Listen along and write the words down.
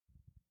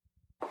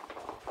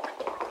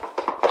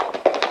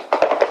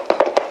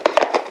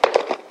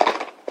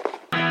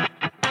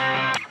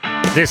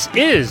This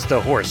is the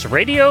Horse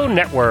Radio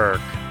Network.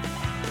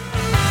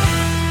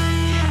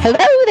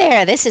 Hello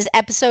there. This is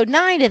episode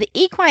 9 of the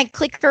Equine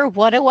Clicker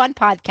 101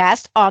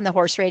 podcast on the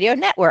Horse Radio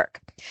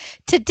Network.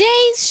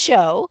 Today's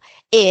show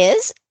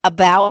is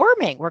about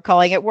worming. We're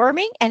calling it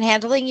worming and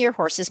handling your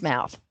horse's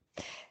mouth.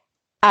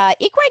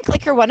 Equine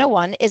Clicker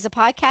 101 is a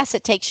podcast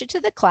that takes you to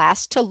the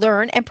class to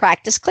learn and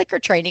practice clicker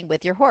training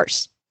with your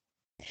horse.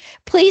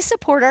 Please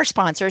support our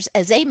sponsors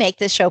as they make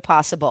this show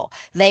possible.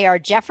 They are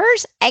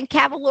Jeffers and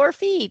Cavalier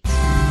Feeds.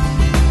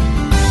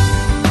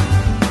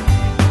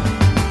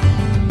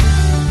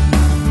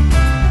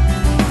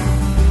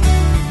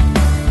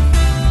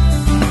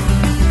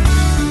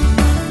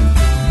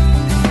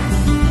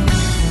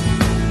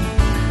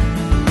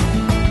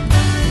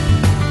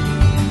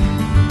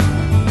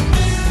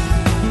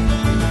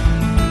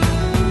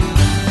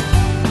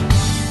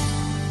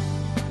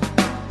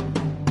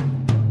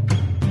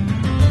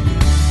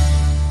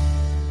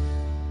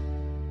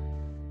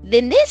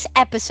 In this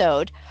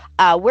episode,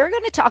 we're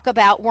going to talk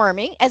about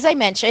worming, as I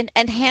mentioned,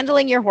 and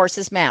handling your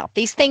horse's mouth.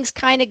 These things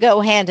kind of go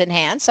hand in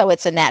hand, so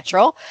it's a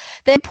natural.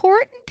 The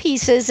important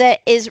pieces that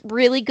is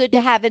really good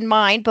to have in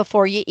mind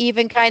before you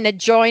even kind of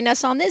join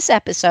us on this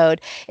episode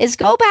is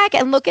go back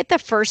and look at the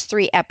first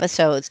 3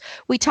 episodes.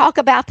 We talk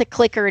about the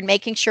clicker and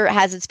making sure it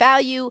has its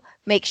value,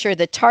 make sure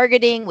the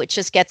targeting, which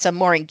just gets them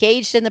more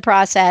engaged in the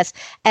process,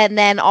 and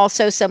then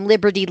also some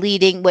liberty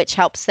leading, which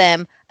helps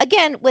them,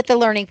 again, with the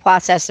learning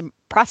process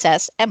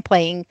and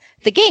playing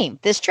the game,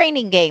 this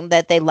training game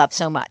that they love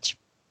so much.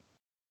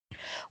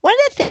 One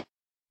of the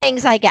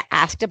things I get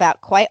asked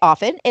about quite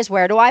often is,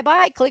 where do I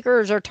buy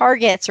clickers or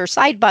targets or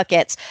side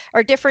buckets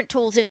or different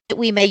tools that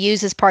we may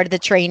use as part of the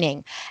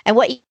training? And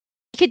what you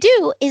could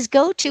do is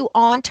go to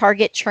On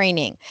Target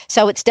Training.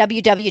 So it's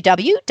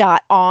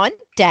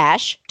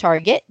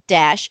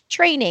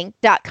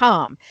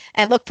www.on-target-training.com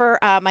and look for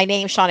my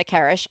name, Shauna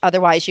Karish.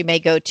 Otherwise, you may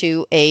go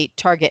to a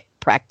Target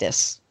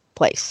practice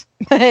place.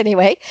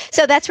 Anyway,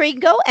 so that's where you can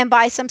go and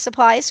buy some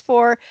supplies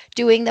for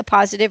doing the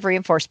positive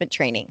reinforcement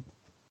training.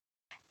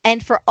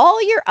 And for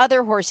all your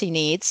other horsey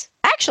needs,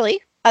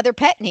 actually other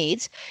pet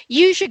needs,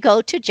 you should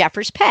go to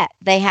Jeffers Pet.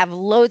 They have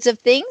loads of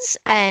things,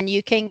 and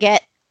you can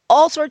get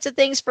all sorts of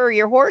things for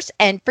your horse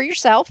and for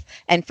yourself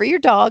and for your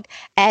dog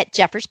at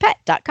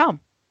jefferspet.com.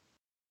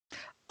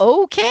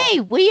 Okay,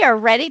 we are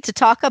ready to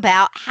talk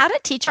about how to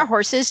teach our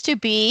horses to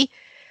be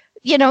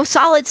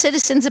solid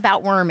citizens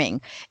about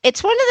worming.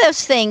 It's one of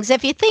those things,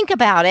 if you think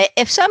about it,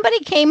 if somebody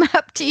came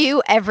up to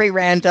you every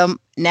random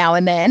now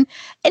and then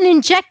and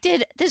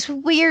injected this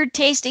weird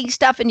tasting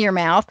stuff in your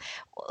mouth,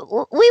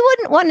 we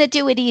wouldn't want to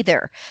do it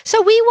either.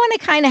 So we want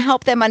to kind of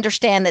help them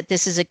understand that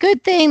this is a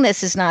good thing.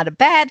 This is not a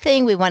bad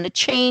thing. We want to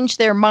change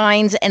their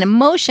minds and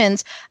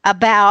emotions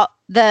about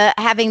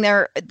having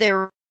their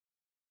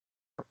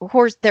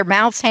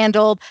mouths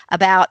handled,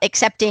 about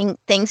accepting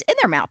things in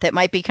their mouth that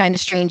might be kind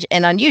of strange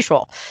and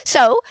unusual.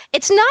 So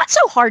it's not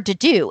so hard to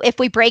do if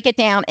we break it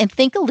down and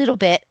think a little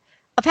bit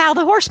of how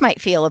the horse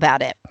might feel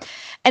about it.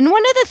 And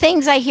one of the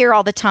things I hear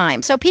all the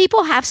time, so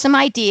people have some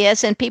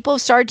ideas and people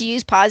have started to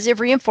use positive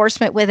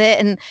reinforcement with it.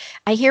 And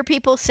I hear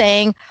people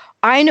saying,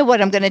 I know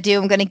what I'm going to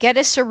do. I'm going to get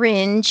a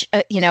syringe,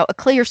 a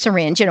clear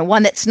syringe,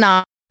 one that's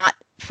not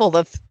full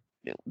of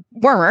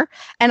wormer,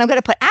 and I'm going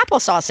to put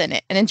applesauce in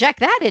it and inject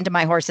that into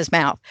my horse's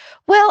mouth.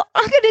 Well,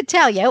 I'm going to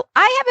tell you,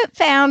 I haven't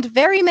found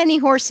very many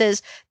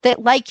horses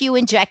that like you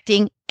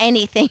injecting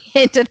anything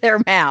into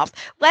their mouth,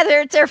 whether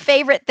it's their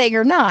favorite thing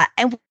or not.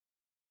 And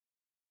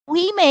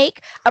we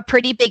make a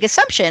pretty big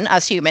assumption,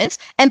 us humans,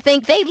 and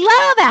think they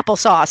love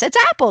applesauce. It's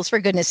apples, for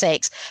goodness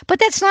sakes. But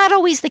that's not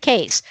always the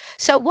case.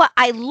 So what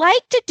I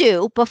like to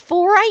do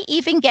before I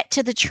even get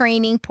to the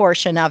training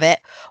portion of it,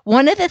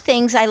 one of the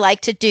things I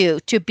like to do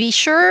to be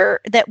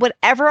sure that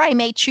whatever I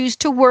may choose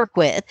to work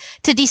with,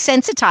 to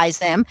desensitize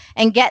them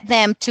and get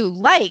them to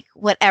like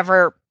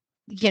whatever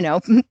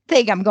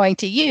thing I'm going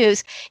to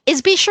use,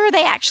 is be sure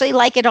they actually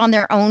like it on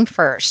their own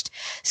first.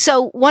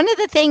 So one of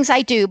the things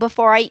I do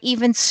before I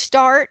even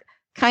start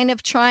kind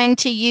of trying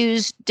to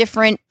use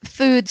different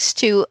foods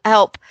to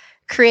help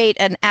create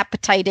an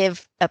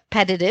appetitive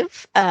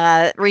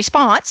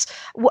response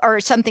or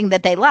something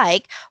that they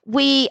like,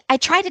 I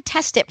try to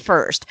test it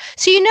first.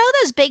 So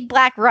those big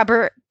black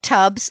rubber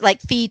tubs, like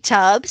feed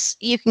tubs,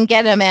 you can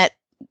get them at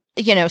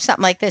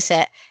something like this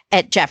at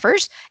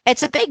Jeffers.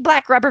 It's a big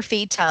black rubber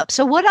feed tub.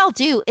 So what I'll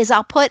do is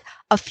I'll put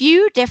a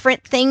few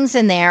different things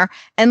in there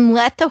and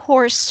let the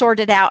horse sort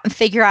it out and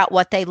figure out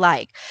what they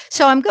like.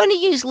 So I'm going to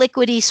use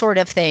liquidy sort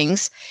of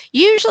things.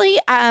 Usually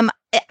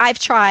I've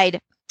tried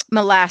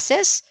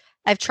molasses.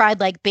 I've tried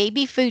like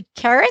baby food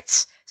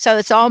carrots. So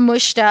it's all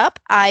mushed up.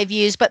 But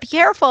be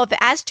careful, if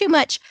it has too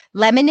much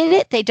lemon in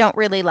it, they don't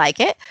really like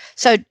it.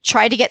 So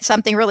try to get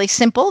something really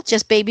simple,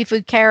 just baby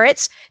food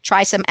carrots.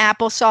 Try some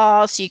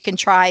applesauce. You can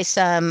try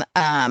some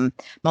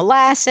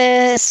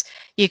molasses.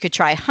 You could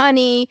try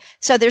honey.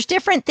 So there's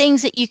different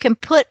things that you can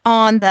put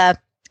on the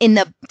in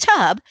the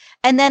tub,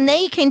 and then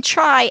they can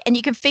try and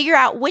you can figure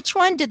out which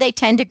one do they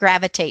tend to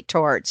gravitate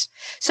towards.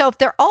 So if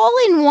they're all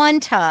in one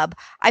tub,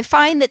 I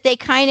find that they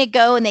kind of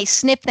go and they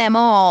sniff them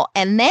all,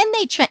 and then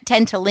they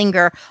tend to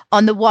linger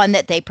on the one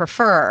that they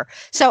prefer.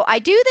 So I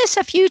do this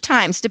a few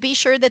times to be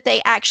sure that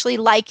they actually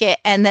like it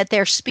and that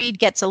their speed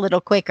gets a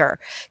little quicker.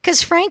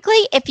 Because frankly,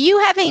 if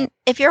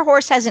your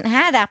horse hasn't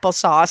had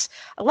applesauce,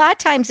 a lot of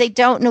times they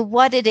don't know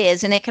what it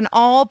is, and it can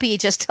all be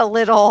just a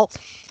little,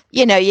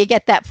 you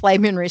get that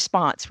flaming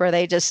response where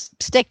they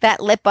just stick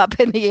that lip up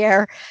in the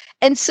air.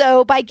 And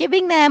so by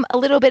giving them a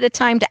little bit of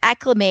time to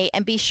acclimate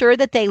and be sure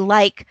that they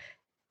like,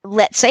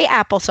 let's say,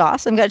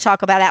 applesauce. I'm going to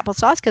talk about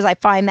applesauce because I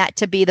find that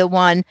to be the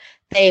one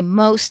they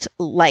most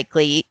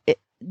likely,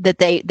 that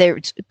they're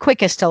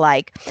quickest to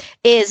like,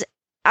 is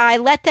I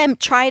let them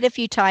try it a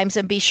few times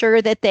and be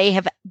sure that they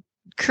have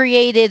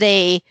created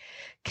a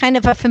kind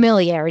of a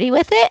familiarity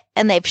with it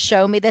and they've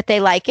shown me that they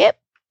like it.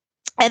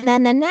 And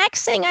then the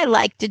next thing I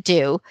like to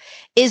do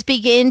is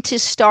begin to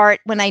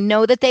start, when I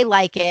know that they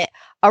like it,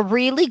 a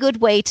really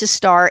good way to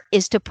start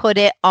is to put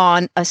it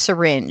on a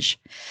syringe.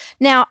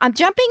 Now, I'm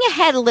jumping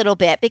ahead a little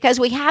bit because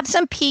we have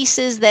some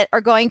pieces that are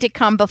going to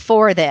come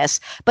before this,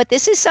 but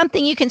this is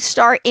something you can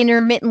start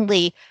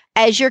intermittently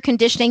as you're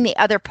conditioning the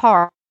other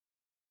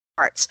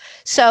parts.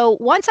 So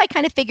once I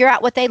kind of figure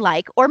out what they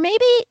like, or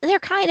maybe they're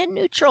kind of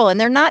neutral and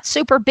they're not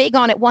super big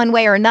on it one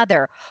way or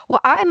another,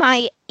 well, I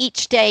might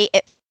each day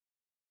at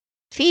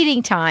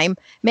feeding time,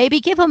 maybe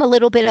give them a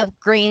little bit of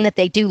grain that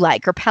they do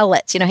like, or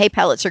pellets. Hay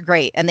pellets are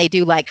great and they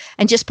do like,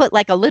 and just put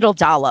like a little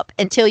dollop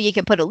until you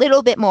can put a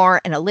little bit more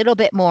and a little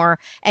bit more,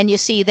 and you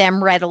see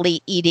them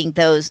readily eating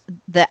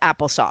the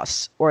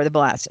applesauce or the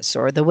molasses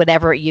or the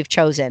whatever you've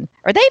chosen,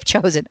 or they've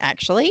chosen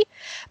actually.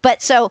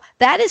 But so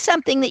that is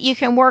something that you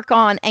can work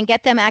on and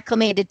get them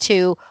acclimated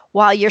to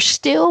while you're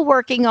still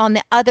working on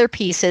the other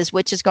pieces,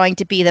 which is going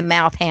to be the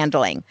mouth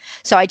handling.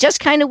 So I just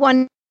kind of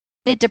wanted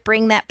to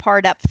bring that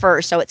part up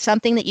first. So it's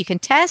something that you can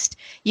test,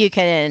 you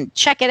can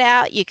check it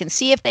out, you can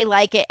see if they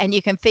like it, and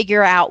you can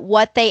figure out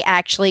what they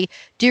actually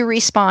do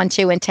respond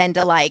to and tend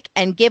to like,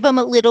 and give them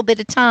a little bit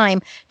of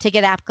time to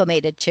get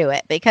acclimated to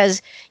it.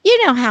 Because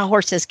you know how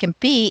horses can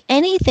be.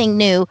 Anything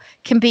new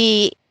can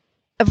be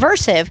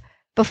aversive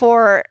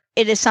before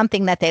it is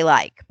something that they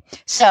like.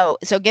 So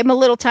give them a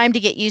little time to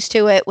get used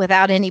to it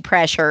without any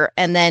pressure,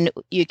 and then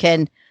you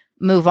can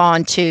move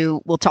on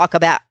to, we'll talk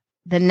about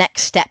the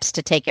next steps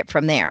to take it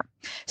from there.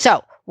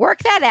 So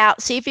work that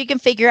out. See if you can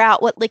figure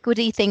out what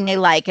liquidy thing they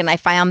like. And I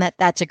found that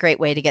that's a great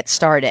way to get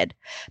started.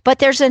 But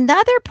there's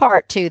another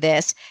part to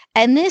this.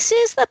 And this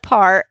is the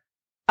part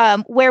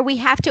where we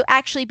have to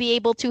actually be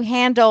able to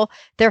handle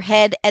their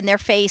head and their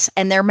face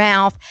and their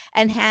mouth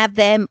and have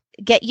them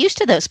get used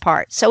to those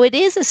parts. So it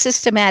is a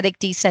systematic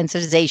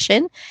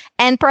desensitization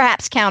and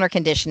perhaps counter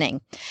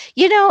conditioning.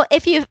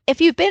 If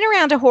you've been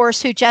around a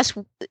horse who just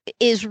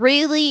is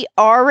really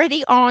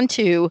already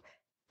onto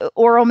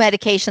oral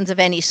medications of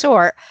any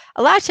sort,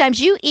 a lot of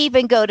times you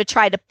even go to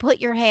try to put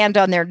your hand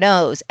on their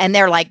nose and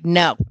they're like,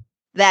 no,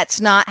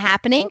 that's not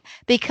happening,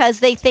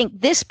 because they think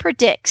this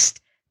predicts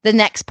the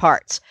next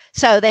parts.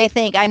 So they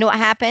think, I know what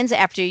happens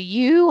after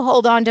you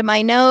hold on to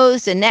my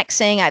nose. The next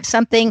thing, I have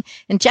something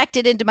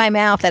injected into my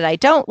mouth that I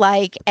don't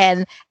like.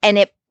 And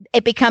it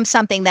becomes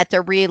something that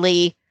they're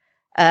really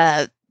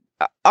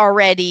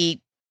already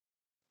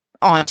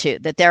onto,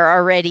 that they're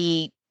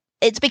already,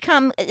 it's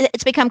become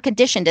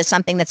conditioned as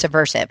something that's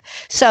aversive.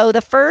 So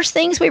the first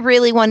things we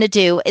really want to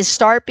do is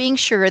start being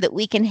sure that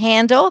we can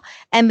handle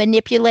and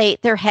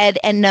manipulate their head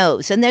and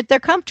nose, and that they're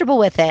comfortable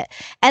with it.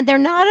 And they're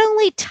not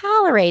only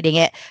tolerating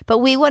it, but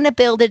we want to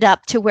build it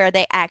up to where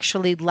they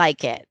actually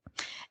like it.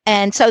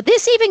 And so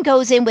this even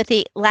goes in with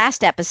the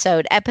last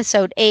episode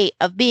 8,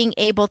 of being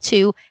able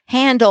to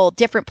handle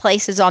different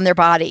places on their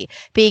body,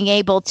 being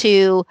able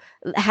to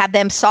have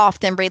them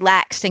soft and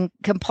relaxed and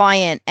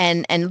compliant,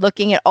 and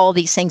looking at all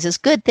these things as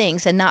good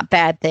things and not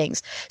bad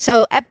things.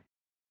 So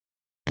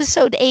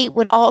episode 8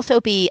 would also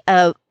be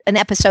an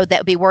episode that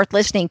would be worth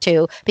listening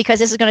to, because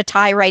this is going to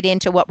tie right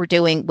into what we're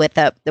doing with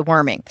the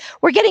worming.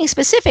 We're getting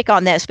specific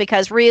on this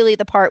because really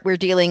the part we're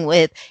dealing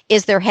with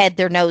is their head,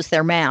 their nose,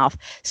 their mouth.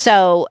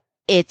 So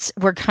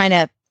we're kind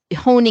of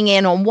honing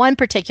in on one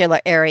particular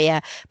area,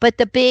 but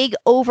the big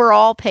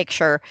overall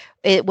picture,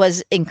 it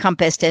was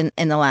encompassed in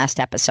the last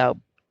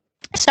episode.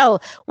 So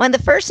one of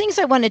the first things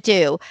I want to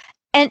do,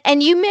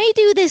 and you may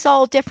do this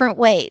all different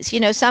ways.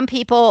 Some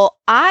people,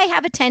 I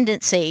have a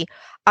tendency,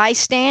 I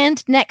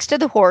stand next to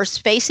the horse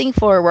facing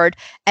forward,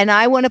 and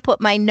I want to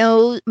put my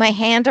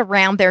hand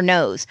around their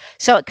nose.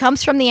 So it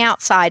comes from the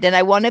outside, and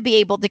I want to be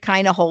able to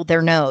kind of hold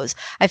their nose.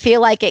 I feel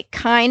like it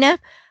kind of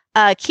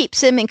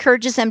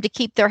encourages them to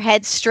keep their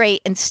head straight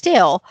and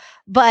still,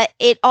 but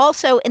it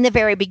also in the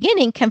very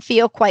beginning can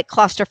feel quite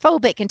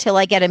claustrophobic until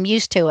I get them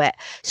used to it.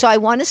 So I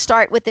want to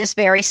start with this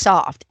very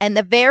soft. And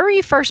the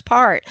very first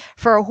part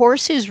for a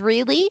horse who's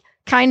really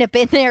kind of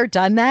been there,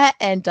 done that,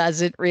 and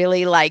doesn't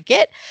really like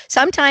it,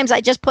 sometimes I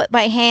just put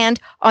my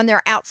hand on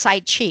their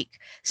outside cheek.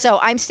 So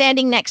I'm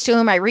standing next to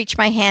him. I reach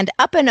my hand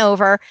up and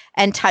over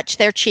and touch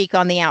their cheek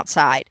on the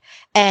outside.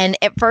 And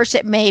at first,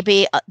 it may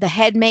be the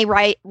head may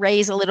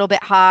raise a little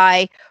bit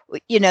high.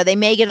 They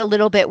may get a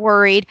little bit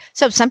worried.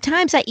 So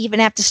sometimes I even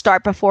have to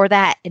start before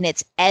that. And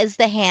it's as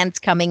the hand's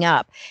coming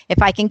up.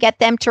 If I can get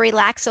them to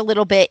relax a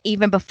little bit,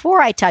 even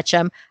before I touch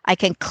them, I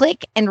can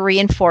click and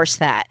reinforce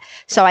that.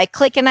 So I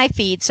click and I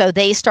feed. So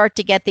they start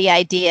to get the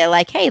idea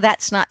like, hey,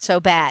 that's not so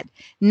bad.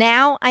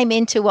 Now I'm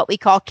into what we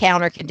call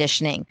counter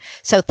conditioning.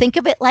 So think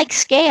of it like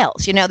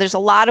scales. There's a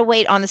lot of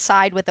weight on the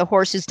side with a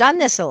horse who's done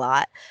this a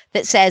lot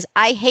that says,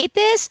 I hate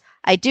this.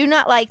 I do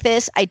not like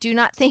this. I do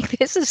not think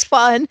this is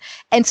fun.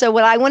 And so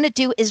what I want to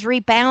do is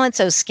rebalance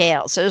those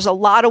scales. So there's a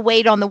lot of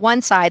weight on the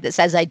one side that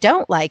says I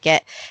don't like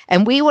it.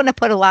 And we want to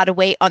put a lot of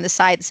weight on the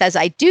side that says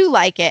I do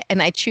like it.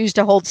 And I choose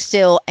to hold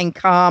still and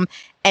calm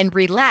and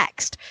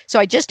relaxed. So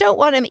I just don't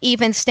want them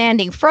even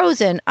standing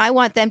frozen. I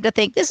want them to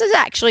think this is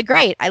actually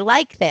great. I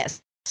like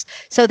this.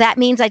 So that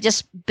means I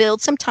just build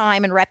some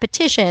time and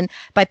repetition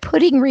by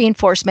putting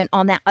reinforcement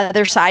on that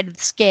other side of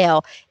the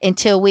scale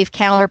until we've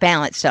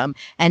counterbalanced them.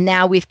 And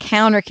now we've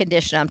counter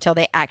conditioned them until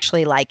they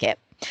actually like it.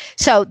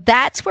 So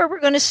that's where we're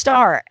going to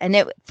start.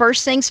 And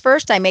first things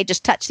first, I may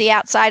just touch the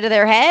outside of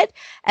their head.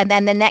 And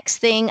then the next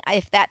thing,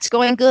 if that's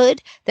going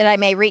good, then I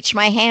may reach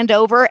my hand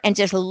over and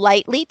just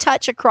lightly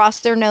touch across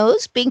their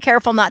nose, being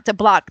careful not to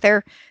block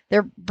their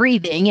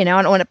breathing. I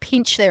don't want to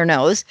pinch their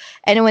nose.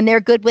 And when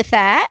they're good with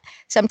that,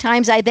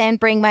 sometimes I then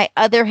bring my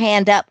other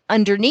hand up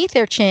underneath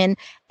their chin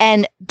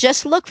and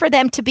just look for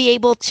them to be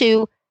able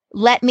to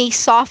let me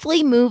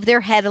softly move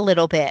their head a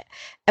little bit.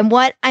 And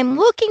what I'm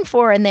looking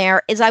for in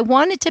there is I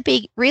want it to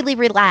be really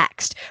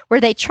relaxed,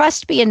 where they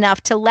trust me enough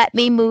to let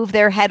me move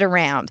their head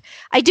around.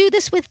 I do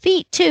this with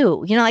feet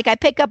too. Like I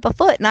pick up a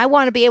foot and I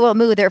want to be able to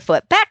move their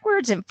foot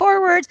backwards and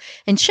forwards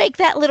and shake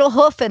that little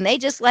hoof and they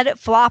just let it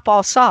flop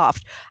all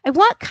soft. I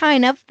want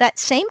kind of that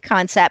same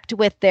concept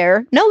with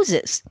their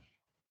noses.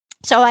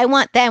 So I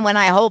want them, when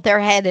I hold their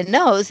head and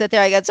nose, that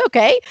they're like, it's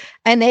okay.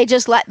 And they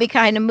just let me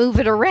kind of move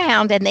it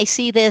around and they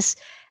see this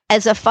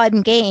as a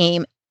fun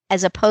game,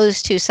 as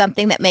opposed to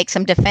something that makes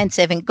them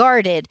defensive and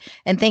guarded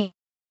and thinking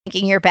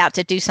you're about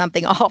to do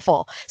something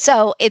awful.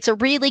 So it's a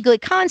really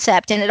good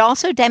concept. And it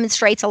also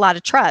demonstrates a lot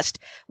of trust,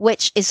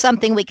 which is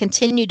something we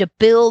continue to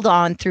build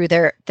on through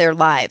their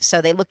lives.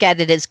 So they look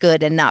at it as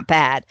good and not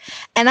bad.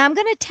 And I'm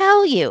going to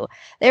tell you,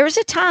 there was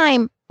a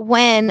time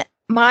when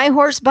my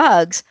horse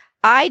Bugs,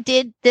 I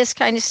did this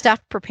kind of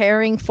stuff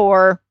preparing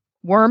for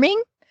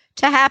worming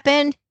to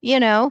happen,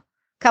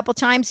 couple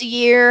times a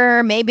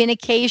year, maybe an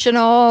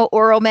occasional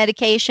oral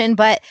medication,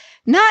 but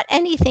not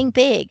anything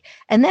big.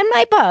 And then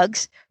my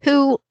Bugs,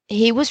 who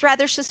he was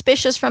rather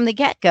suspicious from the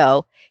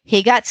get-go,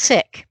 he got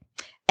sick.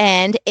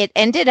 And it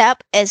ended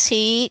up as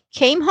he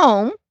came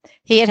home,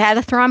 he had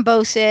a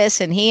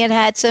thrombosis and he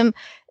had some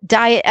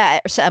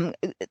some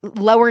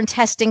lower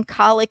intestine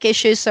colic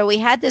issues. So we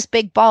had this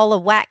big ball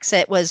of wax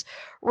that was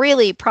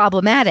really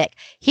problematic.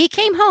 He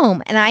came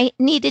home and I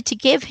needed to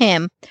give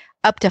him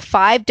up to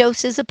 5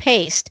 doses of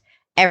paste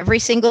every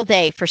single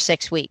day for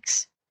 6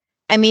 weeks.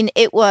 I mean,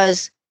 it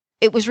was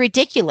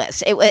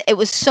ridiculous. It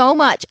was so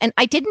much. And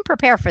I didn't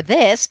prepare for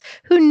this.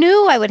 Who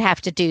knew I would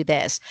have to do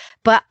this?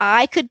 But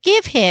I could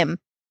give him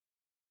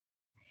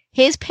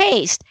his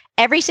paste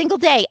every single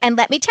day. And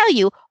let me tell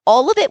you,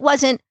 all of it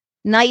wasn't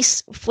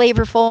nice,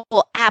 flavorful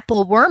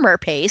apple wormer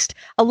paste.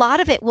 A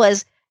lot of it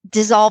was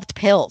dissolved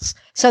pills.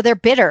 So they're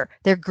bitter,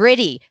 they're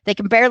gritty, they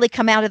can barely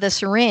come out of the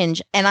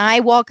syringe. And I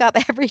walk up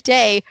every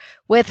day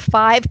with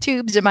 5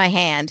 tubes in my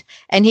hand.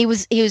 And he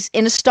was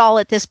in a stall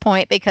at this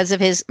point because of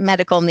his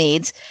medical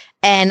needs.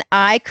 And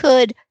I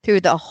could,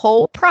 through the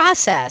whole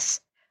process,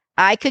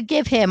 I could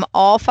give him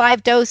all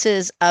 5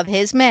 doses of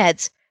his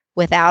meds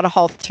without a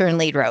halter and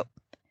lead rope.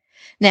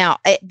 Now,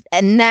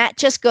 and that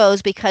just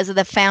goes because of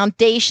the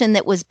foundation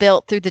that was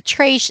built through the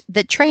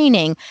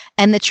training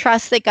and the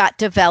trust that got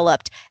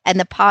developed and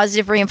the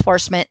positive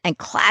reinforcement and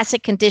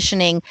classic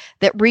conditioning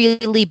that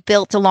really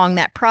built along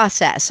that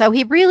process. So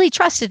he really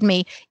trusted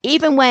me,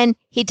 even when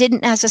he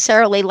didn't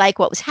necessarily like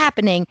what was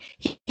happening.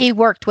 He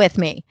worked with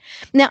me.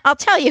 Now, I'll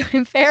tell you,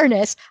 in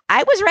fairness,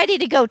 I was ready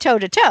to go toe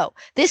to toe.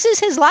 This is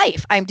his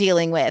life I'm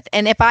dealing with.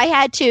 And if I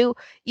had to,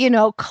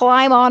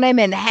 climb on him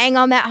and hang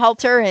on that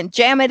halter and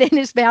jam it in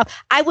his mouth,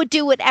 I would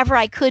do whatever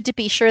I could to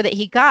be sure that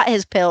he got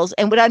his pills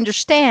and would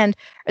understand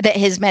that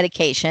his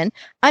medication,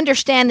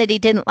 understand that he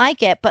didn't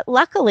like it. But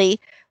luckily,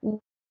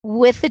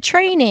 with the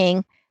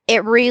training,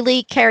 it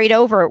really carried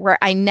over where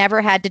I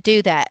never had to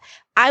do that.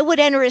 I would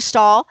enter a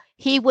stall.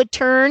 He would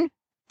turn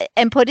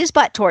and put his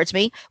butt towards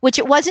me, which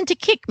it wasn't to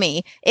kick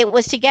me. It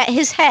was to get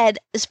his head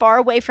as far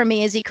away from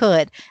me as he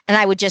could. And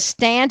I would just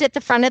stand at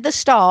the front of the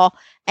stall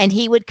and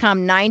he would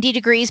come 90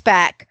 degrees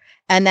back.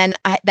 And then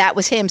that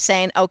was him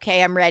saying,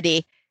 okay, I'm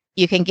ready.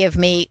 You can give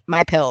me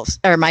my pills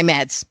or my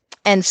meds.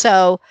 And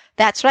so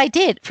that's what I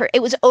did.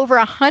 It was over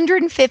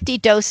 150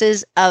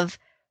 doses of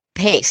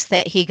pace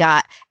that he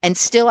got, and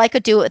still I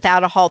could do it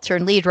without a halter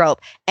and lead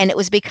rope, and it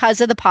was because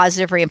of the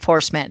positive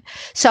reinforcement.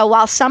 So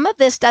while some of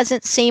this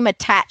doesn't seem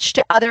attached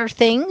to other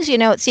things,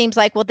 it seems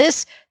like, well,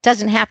 this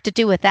doesn't have to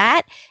do with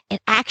that.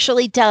 It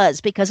actually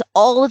does, because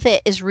all of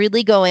it is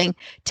really going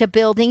to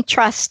building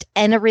trust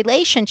and a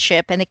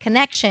relationship and a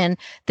connection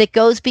that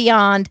goes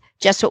beyond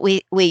just what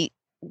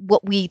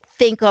we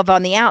think of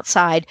on the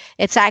outside.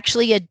 It's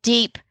actually a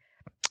deep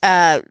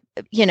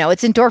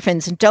it's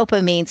endorphins and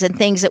dopamines and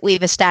things that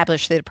we've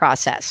established through the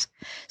process.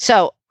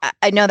 So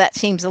I know that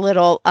seems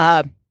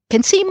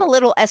can seem a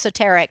little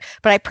esoteric,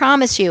 but I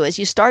promise you, as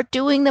you start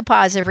doing the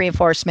positive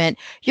reinforcement,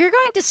 you're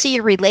going to see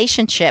your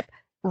relationship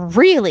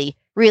really,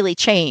 really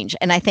change.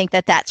 And I think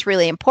that that's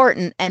really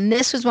important. And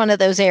this was one of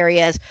those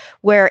areas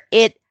where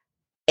it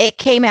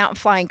came out in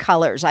flying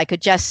colors. I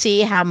could just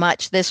see how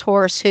much this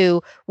horse,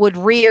 who would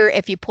rear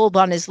if you pulled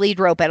on his lead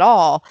rope at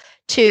all,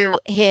 to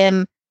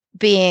him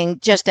being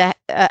just a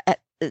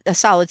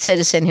solid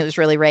citizen who was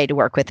really ready to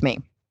work with me.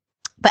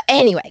 But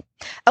anyway,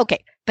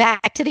 okay,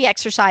 back to the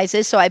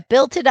exercises. So I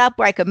built it up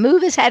where I could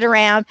move his head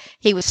around.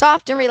 He was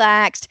soft and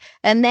relaxed.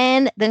 And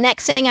then the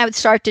next thing I would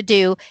start to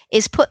do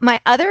is put my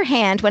other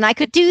hand, when I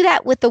could do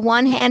that with the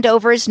one hand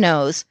over his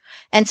nose.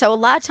 And so a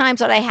lot of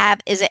times what I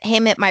have is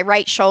him at my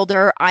right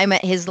shoulder, I'm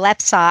at his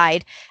left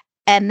side,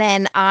 and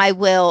then I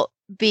will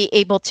be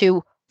able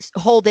to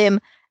hold him.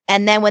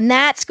 And then when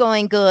that's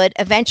going good,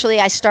 eventually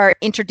I start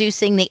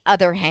introducing the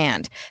other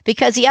hand,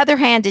 because the other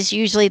hand is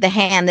usually the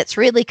hand that's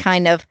really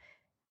kind of,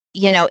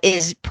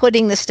 is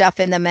putting the stuff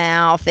in the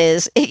mouth,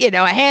 is,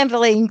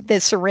 handling the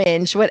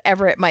syringe,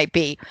 whatever it might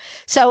be.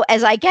 So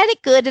as I get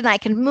it good and I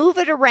can move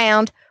it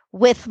around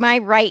with my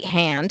right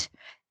hand,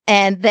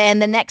 and then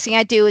the next thing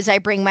I do is I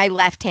bring my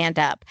left hand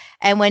up.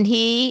 And when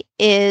he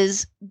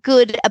is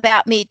good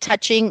about me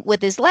touching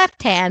with his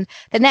left hand,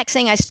 the next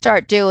thing I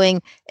start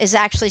doing is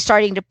actually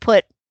starting to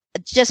put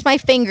just my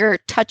finger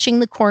touching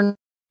the corner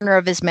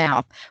of his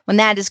mouth. When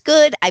that is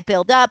good, I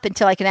build up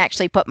until I can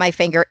actually put my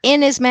finger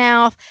in his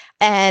mouth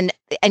and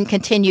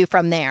continue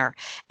from there.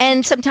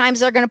 And sometimes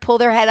they're going to pull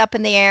their head up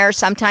in the air.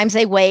 Sometimes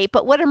they wait.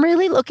 But what I'm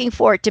really looking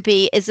for it to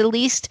be is at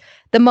least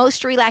the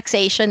most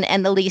relaxation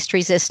and the least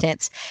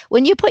resistance.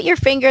 When you put your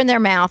finger in their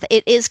mouth,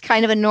 it is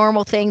kind of a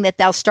normal thing that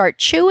they'll start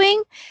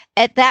chewing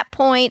at that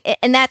point.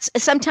 And that's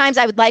sometimes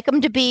I would like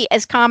them to be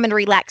as calm and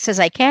relaxed as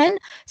I can.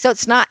 So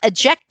it's not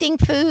ejecting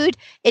food.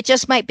 It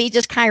just might be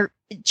just kind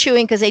of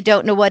chewing because they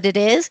don't know what it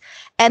is.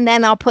 And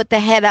then I'll put the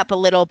head up a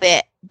little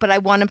bit, but I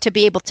want them to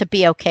be able to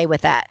be okay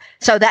with that.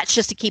 So that's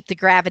just to keep the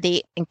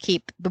gravity and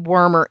keep the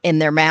wormer in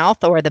their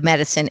mouth or the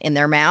medicine in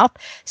their mouth.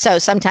 So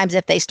sometimes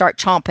if they start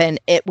chomping,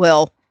 it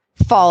will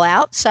fall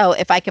out. So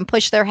if I can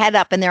push their head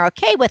up and they're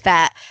okay with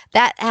that,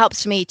 that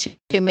helps me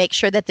to make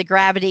sure that the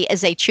gravity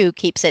as they chew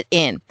keeps it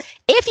in.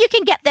 If you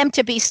can get them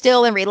to be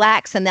still and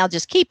relax and they'll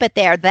just keep it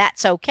there,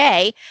 that's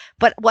okay.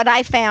 But what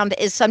I found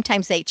is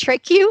sometimes they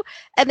trick you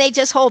and they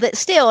just hold it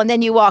still, and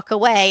then you walk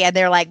away and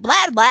they're like,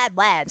 blah, blah,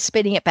 blah, and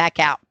spitting it back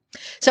out.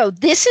 So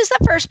this is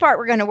the first part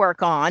we're going to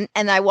work on,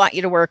 and I want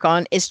you to work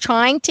on, is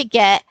trying to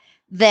get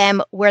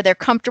them where they're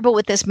comfortable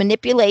with this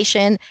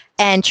manipulation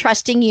and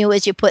trusting you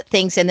as you put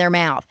things in their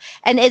mouth.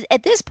 And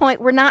at this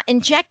point, we're not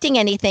injecting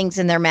any things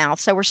in their mouth.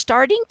 So we're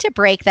starting to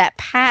break that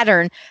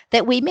pattern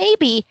that we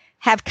maybe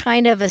have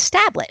kind of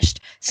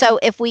established. So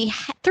if we,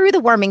 through the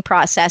worming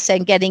process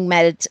and getting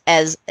meds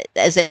as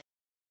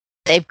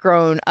they've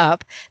grown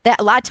up,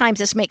 that a lot of times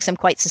this makes them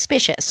quite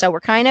suspicious. So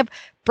we're kind of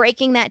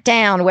breaking that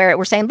down where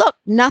we're saying, look,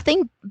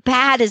 nothing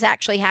bad is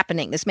actually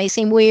happening. This may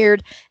seem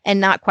weird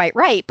and not quite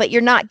right, but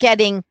you're not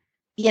getting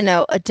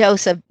a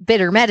dose of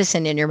bitter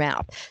medicine in your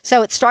mouth.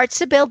 So it starts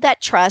to build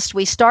that trust.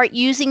 We start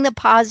using the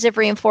positive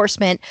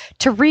reinforcement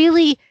to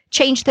really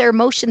change their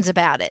emotions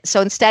about it. So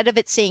instead of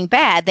it seeing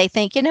bad, they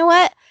think, you know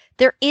what,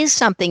 there is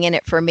something in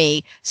it for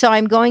me. So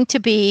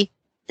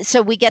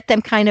we get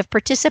them kind of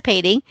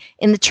participating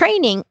in the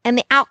training and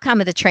the outcome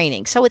of the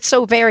training. So it's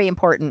so very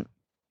important.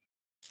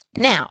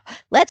 Now,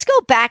 let's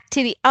go back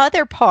to the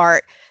other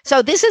part.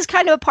 So this is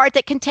kind of a part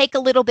that can take a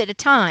little bit of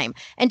time.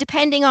 And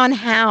depending on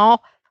how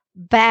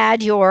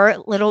bad your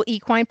little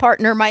equine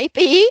partner might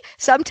be,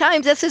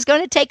 sometimes this is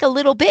going to take a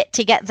little bit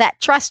to get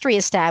that trust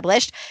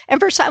reestablished. And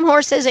for some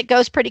horses, it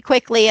goes pretty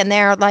quickly and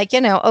they're like,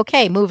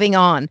 okay, moving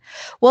on.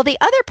 Well, the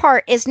other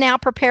part is now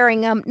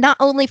preparing them not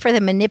only for the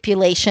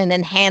manipulation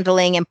and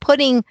handling and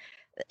putting,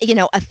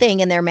 a thing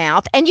in their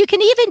mouth. And you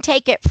can even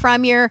take it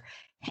from your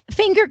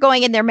finger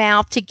going in their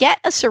mouth to get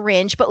a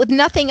syringe, but with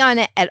nothing on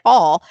it at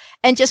all,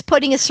 and just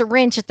putting a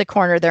syringe at the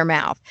corner of their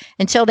mouth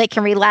until they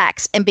can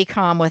relax and be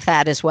calm with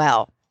that as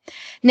well.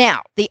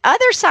 Now, the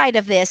other side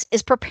of this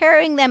is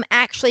preparing them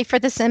actually for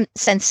the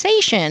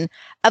sensation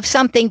of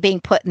something being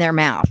put in their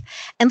mouth.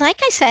 And like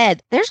I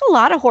said, there's a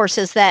lot of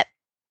horses that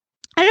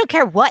I don't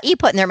care what you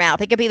put in their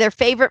mouth. It could be their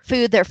favorite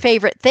food, their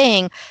favorite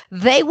thing.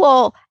 They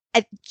will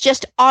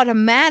just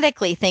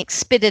automatically think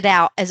spit it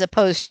out as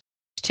opposed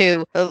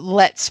to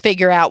let's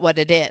figure out what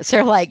it is.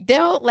 They're like,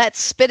 no, let's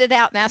spit it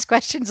out and ask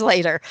questions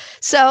later.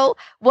 So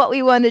what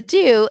we want to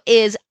do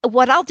is,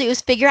 what I'll do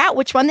is figure out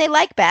which one they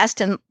like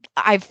best. And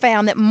I've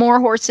found that more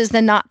horses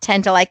than not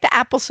tend to like the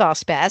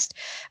applesauce best.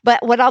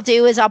 But what I'll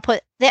do is I'll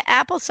put the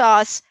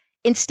applesauce,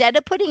 instead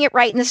of putting it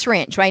right in the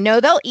syringe. I know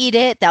they'll eat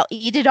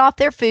it off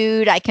their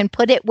food. I can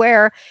put it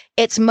where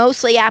it's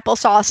mostly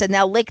applesauce and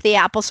they'll lick the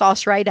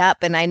applesauce right up.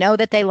 And I know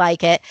that they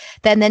like it.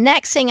 Then the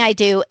next thing I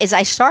do is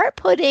I start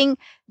putting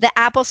the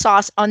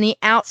applesauce on the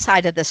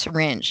outside of the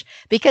syringe,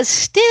 because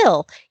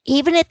still,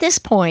 even at this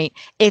point,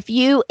 if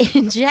you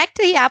inject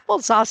the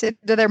applesauce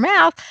into their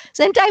mouth,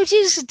 sometimes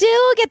you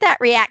still get that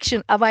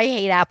reaction of, I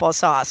hate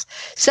applesauce.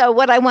 So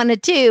what I want to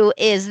do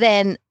is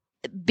then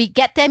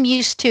get them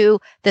used to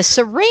the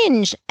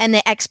syringe and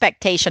the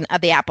expectation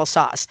of the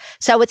applesauce.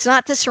 So it's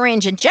not the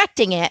syringe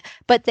injecting it,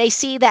 but they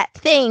see that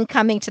thing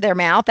coming to their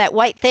mouth, that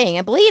white thing.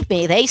 And believe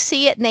me, they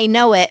see it and they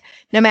know it,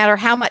 no matter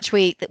how much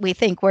we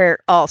think we're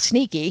all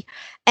sneaky.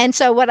 And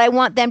so what I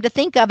want them to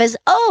think of is,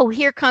 oh,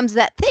 here comes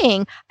that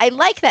thing. I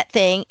like that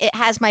thing. It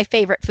has my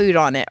favorite food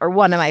on it, or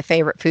one of my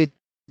favorite foods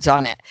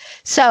on it.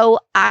 So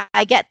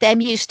I get them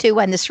used to,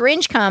 when the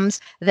syringe comes,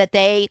 that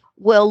they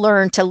will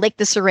learn to lick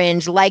the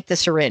syringe, like the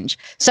syringe.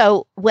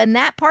 So when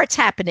that part's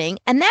happening,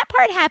 and that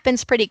part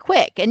happens pretty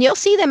quick, and you'll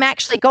see them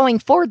actually going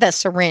for the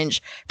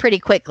syringe pretty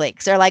quickly,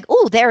 because they're like,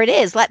 oh, there it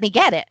is. Let me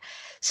get it.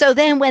 So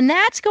then when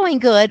that's going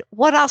good,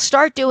 what I'll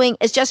start doing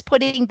is just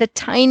putting the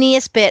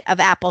tiniest bit of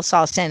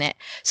applesauce in it.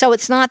 So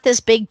it's not this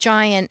big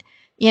giant,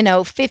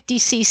 50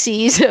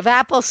 cc's of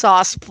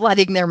applesauce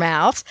flooding their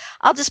mouths.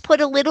 I'll just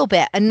put a little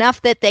bit,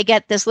 enough that they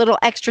get this little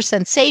extra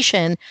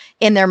sensation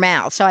in their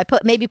mouth. So I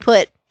put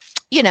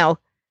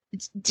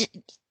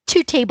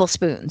 2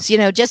 tablespoons,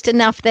 just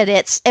enough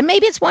that and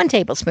maybe it's 1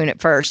 tablespoon at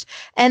first,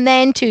 and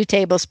then 2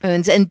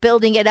 tablespoons, and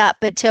building it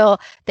up until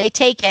they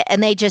take it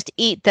and they just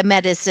eat the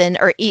medicine,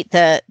 or eat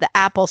the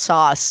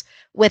applesauce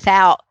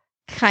without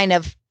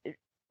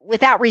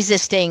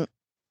resisting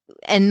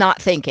and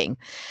not thinking.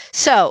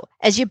 So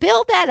as you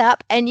build that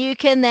up, and you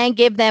can then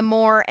give them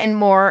more and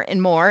more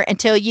and more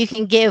until you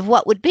can give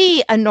what would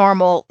be a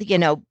normal,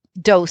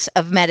 dose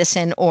of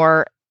medicine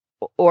or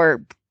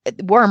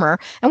wormer.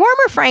 And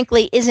wormer,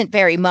 frankly, isn't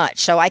very much.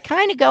 So I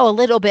kind of go a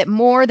little bit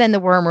more than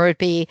the wormer would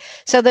be.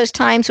 So those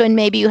times when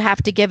maybe you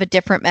have to give a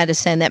different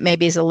medicine that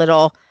maybe is a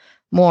little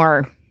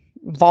more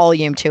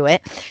volume to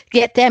it,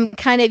 get them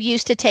kind of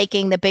used to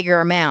taking the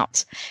bigger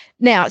amounts.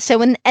 Now,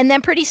 and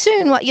then pretty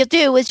soon what you'll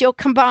do is you'll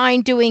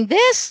combine doing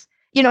this,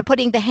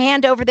 putting the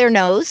hand over their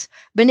nose,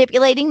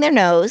 manipulating their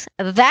nose.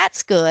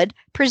 That's good.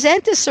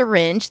 Present the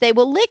syringe. They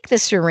will lick the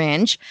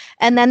syringe.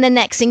 And then the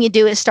next thing you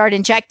do is start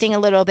injecting a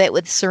little bit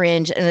with the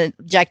syringe and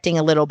injecting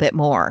a little bit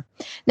more.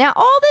 Now,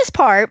 all this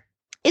part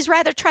is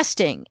rather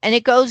trusting, and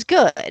it goes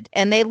good,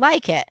 and they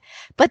like it.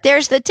 But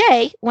there's the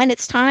day when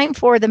it's time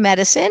for the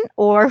medicine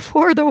or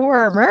for the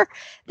wormer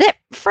that,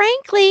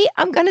 frankly,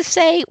 I'm going to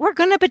say we're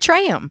going to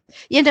betray them,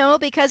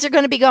 because they're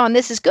going to be going,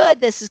 this is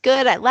good,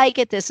 I like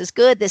it, this is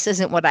good, this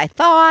isn't what I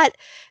thought.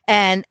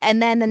 And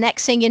then the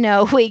next thing you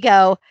know, we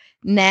go,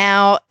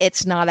 now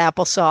it's not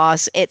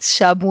applesauce, it's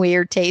some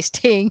weird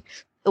tasting,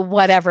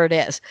 whatever it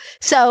is.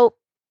 So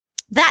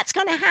that's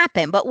going to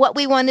happen. But what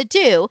we want to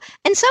do,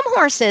 and some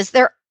horses,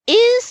 there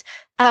is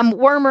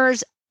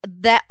wormers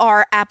that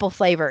are apple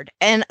flavored.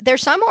 And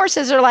there's some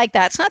horses that are like,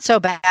 that's not so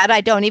bad. I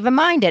don't even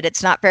mind it.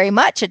 It's not very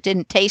much. It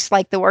didn't taste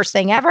like the worst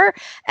thing ever.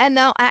 And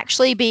they'll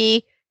actually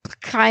be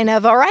kind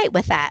of all right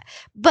with that.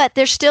 But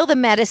there's still the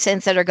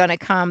medicines that are going to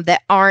come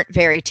that aren't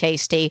very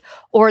tasty,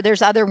 or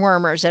there's other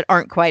wormers that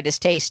aren't quite as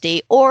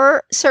tasty,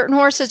 or certain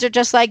horses are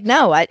just like,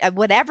 no, I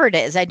whatever it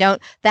is,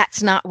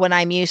 that's not what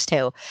I'm used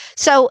to.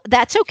 So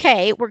that's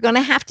okay. We're going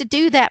to have to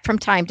do that from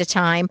time to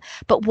time.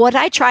 But what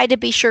I try to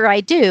be sure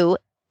I do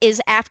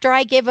is, after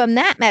I give them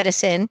that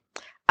medicine,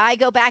 I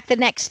go back the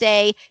next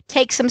day,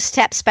 take some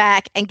steps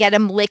back, and get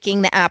them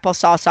licking the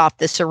applesauce off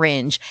the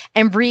syringe,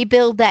 and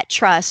rebuild that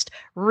trust,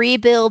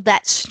 rebuild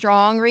that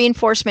strong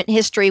reinforcement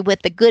history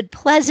with the good,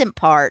 pleasant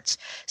parts,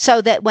 so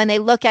that when they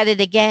look at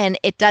it again,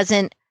 it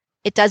doesn't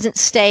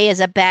stay as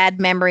a bad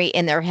memory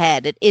in their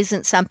head. It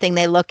isn't something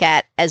they look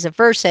at as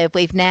aversive.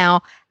 We've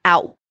now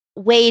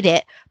outweighed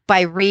it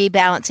by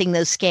rebalancing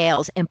those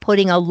scales and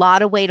putting a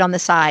lot of weight on the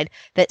side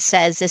that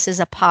says this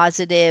is a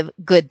positive,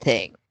 good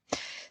thing.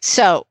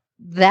 So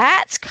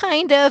that's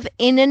kind of,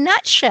 in a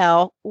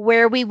nutshell,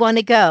 where we want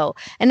to go.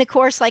 And of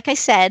course, like I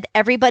said,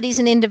 everybody's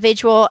an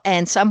individual,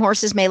 and some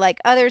horses may like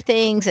other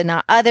things and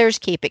not others.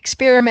 Keep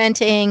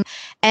experimenting.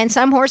 And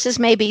some horses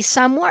may be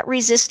somewhat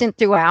resistant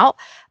throughout,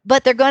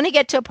 but they're going to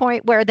get to a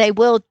point where they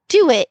will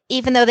do it,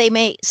 even though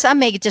some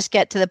may just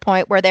get to the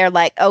point where they're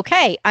like,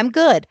 okay, I'm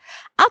good.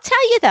 I'll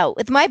tell you though,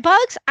 with my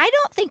Bugs, I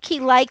don't think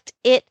he liked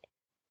it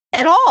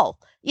at all.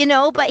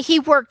 but he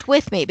worked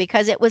with me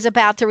because it was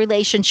about the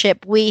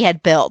relationship we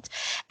had built.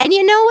 And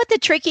you know what the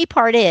tricky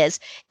part is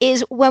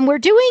when we're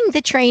doing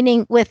the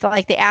training with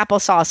like the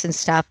applesauce and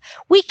stuff,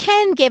 we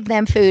can give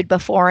them food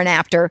before and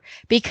after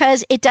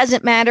because it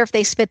doesn't matter if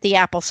they spit the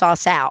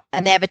applesauce out,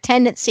 and they have a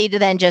tendency to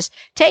then just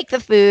take the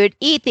food,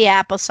 eat the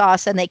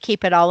applesauce, and they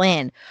keep it all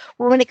in.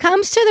 Well, when it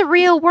comes to the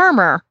real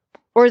wormer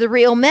or the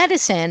real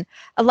medicine,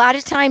 a lot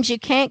of times you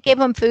can't give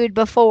them food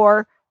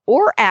before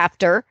or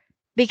after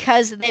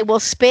because they will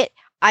spit.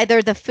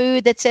 Either the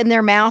food that's in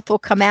their mouth will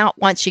come out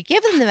once you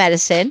give them the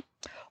medicine,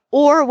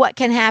 or what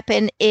can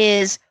happen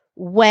is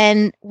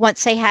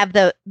once they have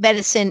the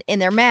medicine in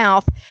their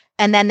mouth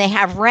and then they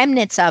have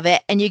remnants of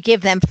it and you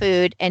give them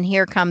food and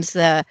here comes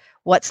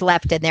what's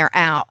left in there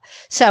out.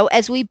 So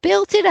as we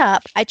built it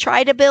up, I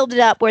try to build it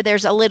up where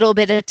there's a little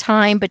bit of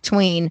time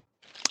between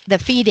the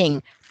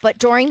feeding. But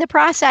during the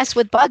process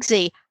with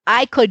Bugsy,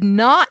 I could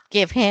not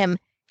give him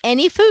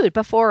any food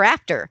before or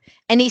after.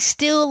 And he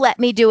still let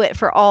me do it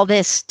for all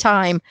this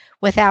time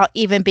without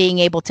even being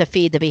able to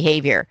feed the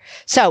behavior.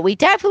 So we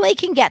definitely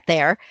can get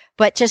there,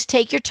 but just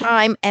take your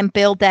time and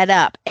build that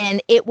up.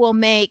 And it will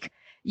make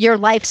your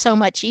life so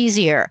much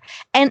easier.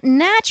 And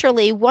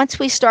naturally, once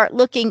we start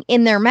looking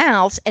in their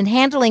mouths and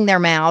handling their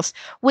mouths,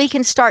 we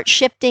can start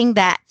shifting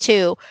that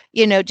to,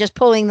 just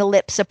pulling the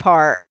lips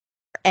apart.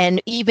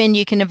 And even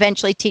you can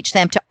eventually teach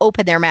them to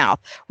open their mouth,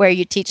 where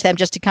you teach them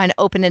just to kind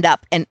of open it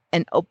up and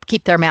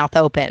keep their mouth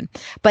open.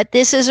 But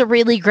this is a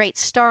really great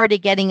start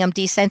at getting them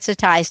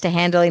desensitized to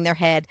handling their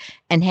head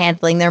and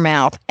handling their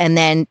mouth, and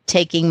then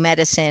taking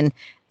medicine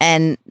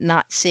and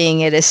not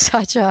seeing it as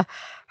such a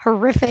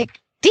horrific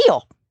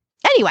deal.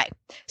 Anyway,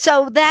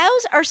 so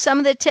those are some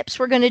of the tips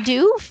we're going to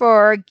do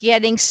for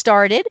getting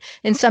started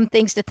and some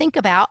things to think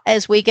about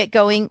as we get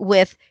going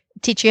with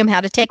teaching them how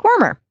to take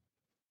wormer.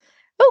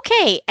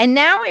 Okay, and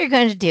now what you're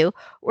going to do,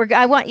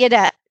 I want you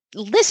to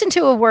listen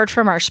to a word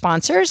from our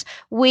sponsors.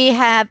 They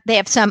have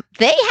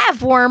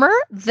wormer.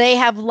 They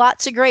have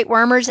lots of great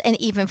wormers and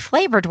even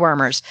flavored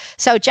wormers.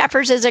 So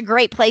Jeffers is a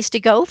great place to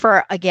go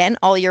for, again,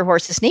 all your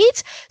horse's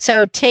needs.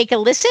 So take a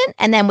listen,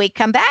 and then we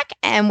come back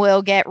and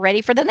we'll get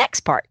ready for the next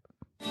part.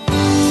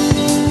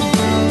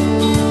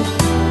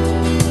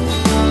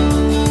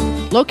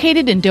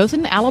 Located in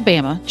Dothan,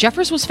 Alabama,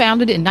 Jeffers was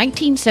founded in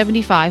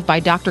 1975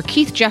 by Dr.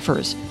 Keith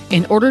Jeffers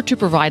in order to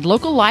provide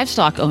local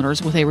livestock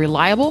owners with a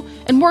reliable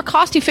and more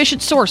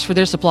cost-efficient source for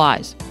their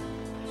supplies.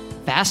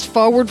 Fast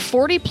forward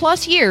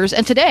 40-plus years,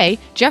 and today,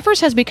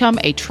 Jeffers has become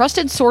a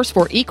trusted source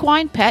for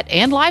equine, pet,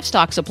 and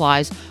livestock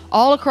supplies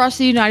all across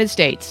the United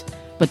States.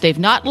 But they've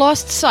not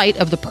lost sight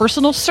of the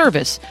personal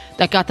service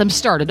that got them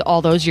started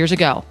all those years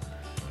ago.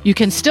 You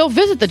can still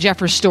visit the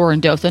Jeffers store in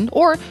Dothan,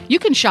 or you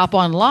can shop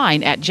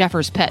online at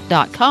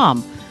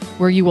jefferspet.com,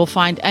 where you will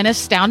find an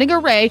astounding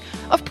array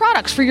of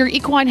products for your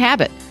equine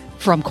habit,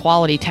 from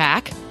quality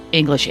tack,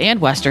 English and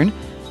Western,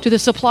 to the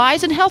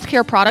supplies and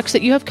healthcare products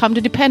that you have come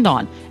to depend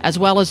on, as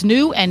well as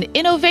new and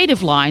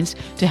innovative lines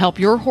to help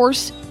your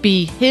horse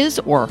be his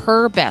or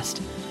her best.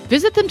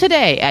 Visit them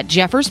today at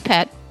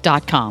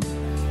jefferspet.com.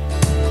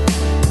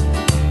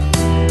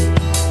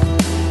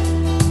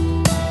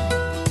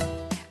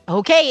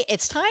 Okay,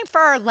 it's time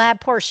for our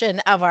lab portion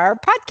of our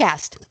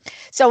podcast.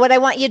 So what I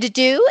want you to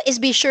do is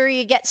be sure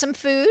you get some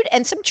food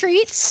and some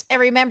treats.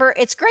 And remember,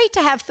 it's great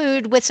to have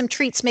food with some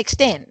treats mixed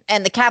in.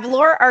 And the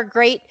Cavalier are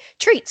great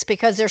treats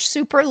because they're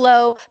super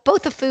low.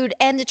 Both the food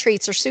and the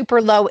treats are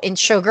super low in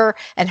sugar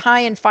and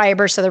high in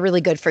fiber, so they're really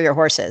good for your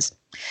horses.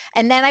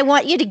 And then I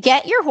want you to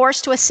get your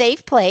horse to a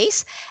safe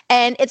place.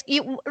 And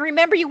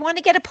remember, you want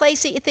to get a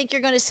place that you think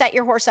you're going to set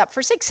your horse up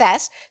for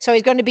success. So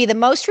he's going to be the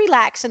most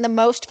relaxed and the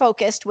most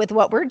focused with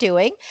what we're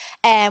doing.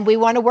 And we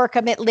want to work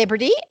them at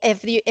liberty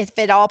if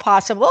at all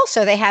possible.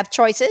 So they have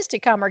choices to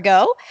come or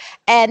go.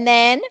 And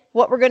then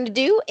what we're going to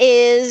do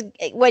is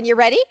when you're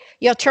ready,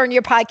 you'll turn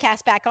your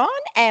podcast back on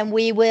and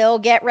we will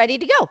get ready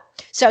to go.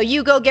 So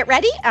you go get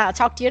ready. I'll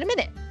talk to you in a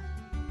minute.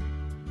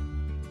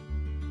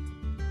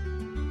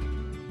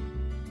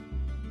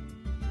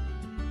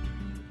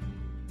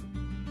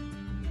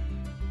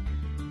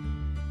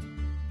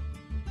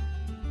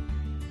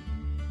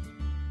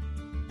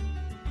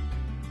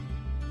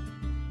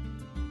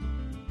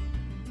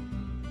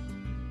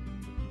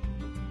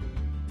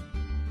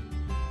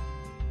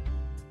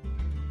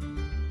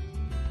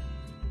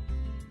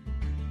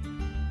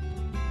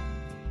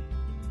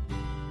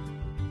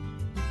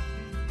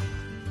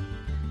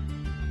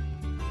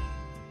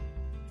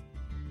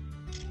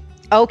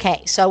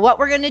 Okay, so what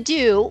we're going to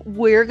do,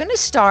 we're going to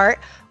start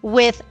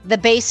with the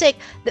basic,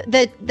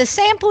 the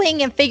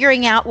sampling and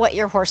figuring out what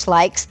your horse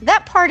likes.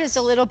 That part is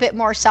a little bit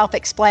more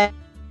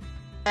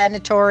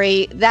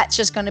self-explanatory. That's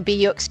just going to be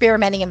you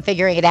experimenting and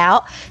figuring it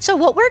out. So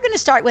what we're going to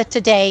start with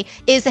today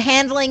is the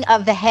handling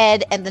of the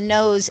head and the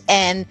nose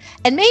and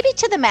maybe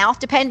to the mouth,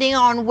 depending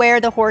on where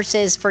the horse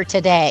is for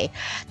today.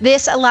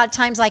 This, a lot of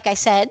times, like I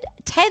said,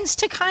 tends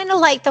to kind of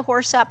light the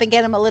horse up and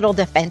get him a little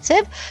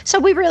defensive. So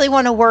we really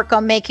want to work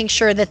on making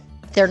sure that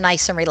they're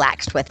nice and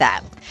relaxed with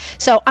that.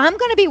 So I'm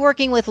going to be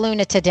working with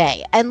Luna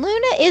today. And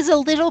Luna is a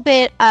little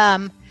bit,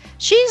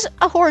 she's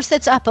a horse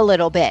that's up a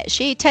little bit.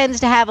 She tends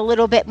to have a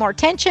little bit more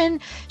tension.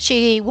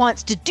 She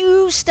wants to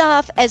do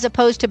stuff as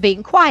opposed to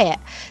being quiet.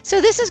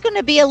 So this is going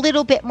to be a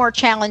little bit more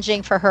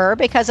challenging for her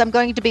because I'm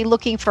going to be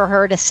looking for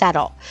her to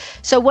settle.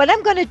 So what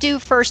I'm going to do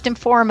first and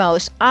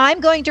foremost,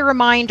 I'm going to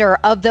remind her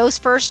of those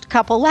first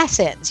couple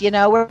lessons,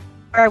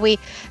 where we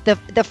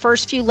the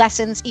first few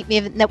lessons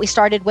even that we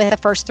started with, the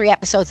first 3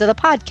 episodes of the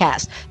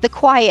podcast, the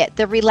quiet,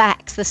 the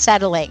relax, the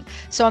settling.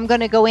 So I'm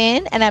going to go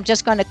in and I'm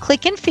just going to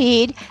click and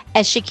feed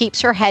as she keeps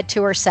her head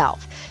to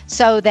herself,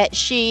 so that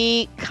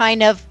she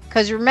kind of,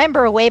 because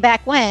remember way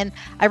back when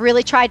I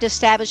really tried to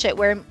establish it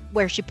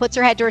where she puts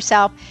her head to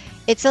herself.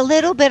 It's a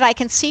little bit, I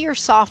can see her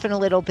soften a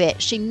little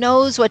bit. She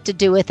knows what to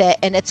do with it,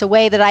 and it's a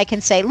way that I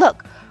can say,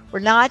 look, we're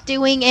not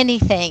doing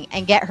anything,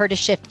 and get her to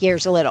shift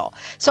gears a little.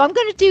 So I'm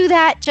going to do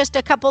that just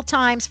a couple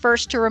times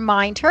first to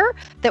remind her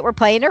that we're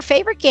playing her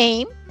favorite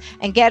game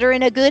and get her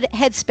in a good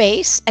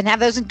headspace and have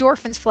those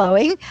endorphins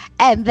flowing.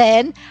 And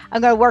then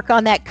I'm going to work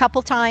on that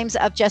couple times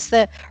of just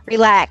the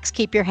relax,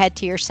 keep your head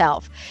to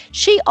yourself.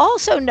 She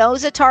also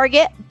knows a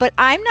target, but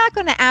I'm not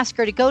going to ask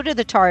her to go to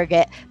the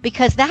target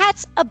because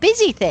that's a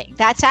busy thing.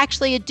 That's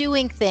actually a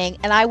doing thing.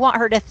 And I want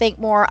her to think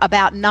more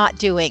about not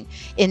doing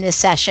in this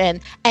session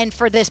and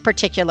for this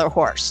particular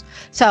horse.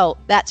 So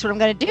that's what I'm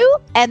going to do.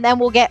 And then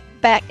we'll get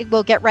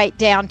right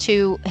down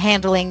to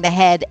handling the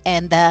head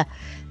and the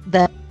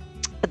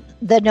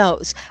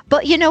nose.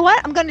 But you know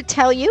what? I'm going to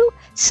tell you,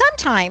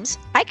 sometimes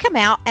I come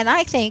out and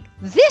I think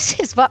this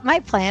is what my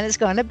plan is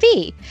going to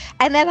be.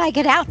 And then I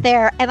get out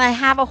there and I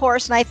have a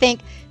horse and I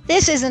think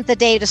this isn't the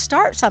day to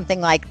start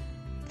something like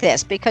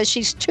this because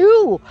she's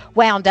too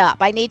wound up.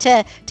 I need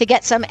to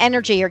get some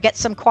energy or get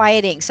some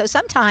quieting. So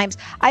sometimes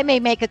I may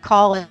make a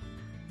call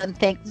and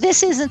think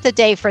this isn't the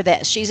day for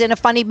this. She's in a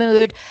funny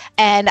mood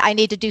and I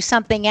need to do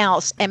something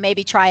else and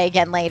maybe try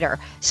again later.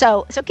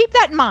 So keep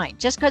that in mind.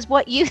 Just because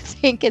what you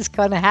think is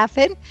going to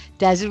happen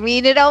doesn't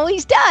mean it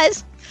always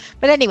does.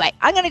 But anyway,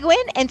 I'm going to go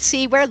in and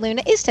see where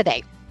Luna is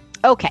today.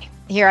 Okay,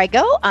 here I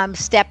go. I'm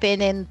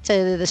stepping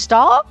into the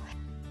stall.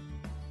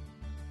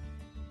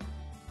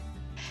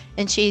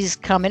 And she's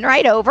coming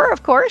right over,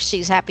 of course.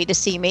 She's happy to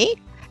see me.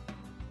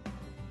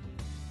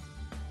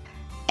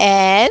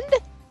 And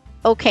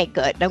okay,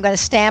 good. I'm going to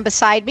stand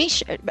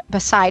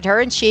beside her,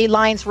 and she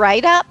lines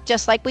right up,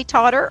 just like we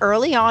taught her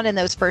early on in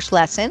those first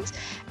lessons.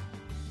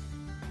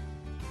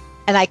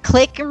 And I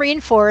click and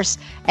reinforce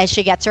as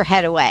she gets her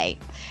head away.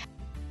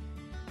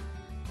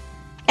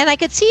 And I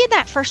could see in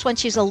that first one,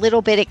 she's a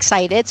little bit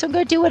excited. So I'm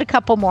going to do it a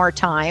couple more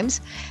times.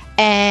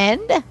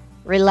 And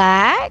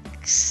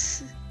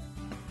relax.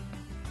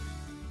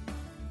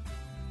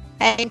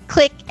 And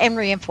click and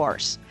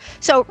reinforce.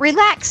 So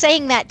relax,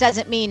 saying that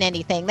doesn't mean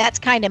anything. That's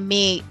kind of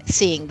me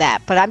seeing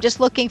that. But I'm just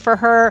looking for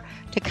her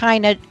to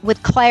kind of,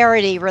 with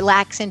clarity,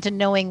 relax into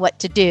knowing what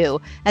to do.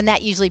 And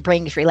that usually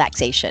brings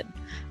relaxation.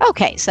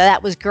 Okay, so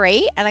that was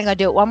great. And I'm going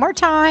to do it one more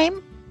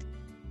time.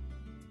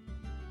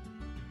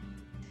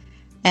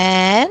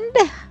 And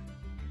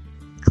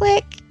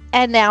click.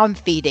 And now I'm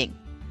feeding.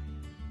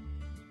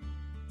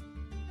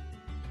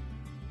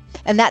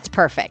 And that's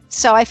perfect.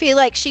 So I feel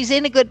like she's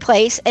in a good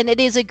place and it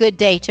is a good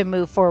day to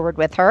move forward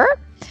with her.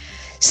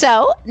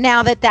 So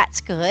now that that's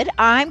good,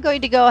 I'm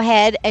going to go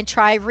ahead and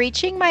try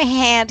reaching my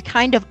hand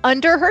kind of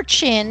under her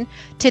chin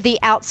to the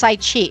outside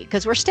cheek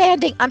because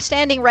I'm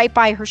standing right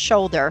by her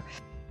shoulder.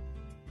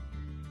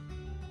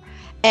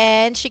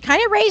 And she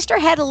kind of raised her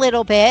head a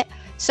little bit.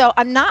 So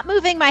I'm not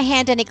moving my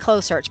hand any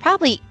closer. It's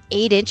probably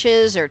 8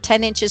 inches or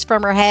 10 inches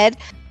from her head.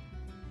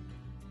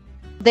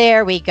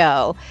 There we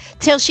go.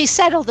 Till she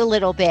settled a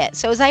little bit.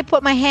 So as I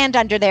put my hand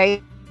under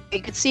there,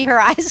 you could see her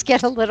eyes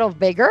get a little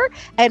bigger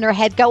and her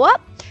head go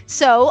up.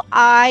 So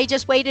I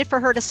just waited for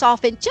her to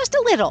soften just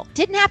a little.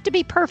 Didn't have to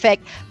be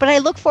perfect, but I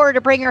look forward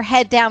to bring her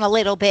head down a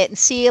little bit and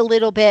see a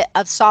little bit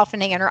of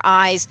softening in her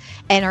eyes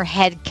and her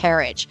head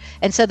carriage.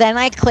 And so then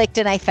I clicked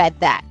and I fed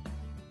that.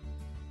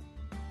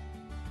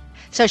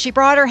 So she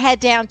brought her head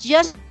down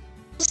just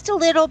a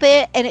little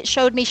bit, and it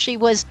showed me she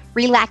was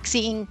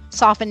relaxing,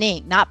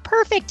 softening. Not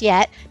perfect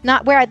yet,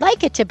 not where I'd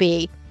like it to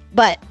be,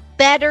 but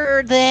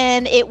better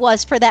than it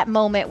was for that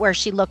moment where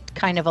she looked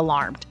kind of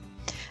alarmed.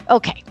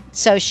 Okay,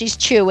 so she's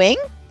chewing,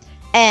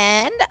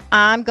 and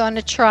I'm going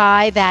to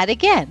try that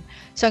again.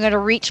 So I'm going to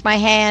reach my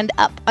hand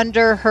up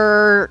under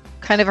her,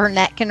 kind of her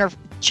neck and her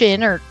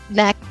chin or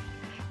neck,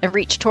 and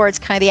reach towards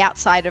kind of the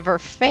outside of her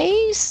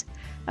face.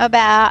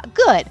 About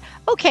good.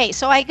 Okay,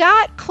 so I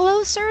got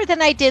closer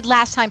than I did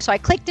last time, so I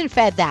clicked and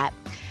fed that.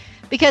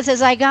 Because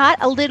as I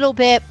got a little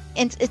bit,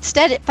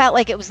 instead it felt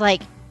like it was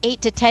like 8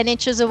 to 10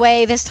 inches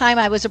away. This time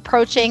I was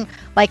approaching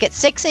like at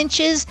 6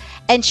 inches,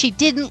 and she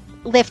didn't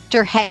lift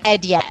her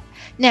head yet.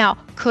 Now,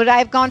 could I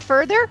have gone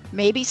further?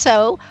 Maybe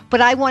so, but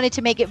I wanted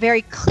to make it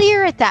very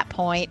clear at that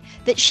point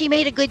that she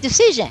made a good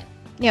decision.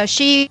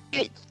 She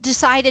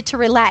decided to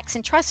relax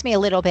and trust me a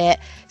little bit.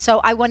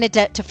 So I wanted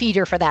to feed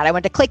her for that. I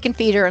wanted to click and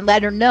feed her and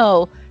let her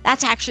know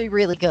that's actually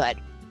really good.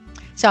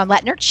 So I'm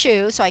letting her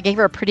chew. So I gave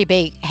her a pretty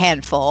big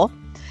handful.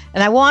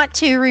 And I want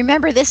to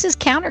remember this is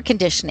counter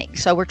conditioning.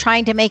 So we're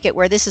trying to make it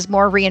where this is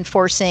more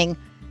reinforcing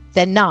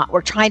than not.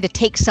 We're trying to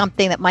take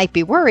something that might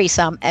be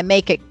worrisome and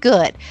make it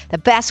good. The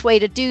best way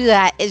to do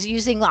that is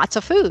using lots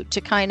of food to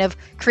kind of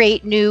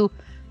create new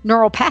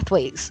neural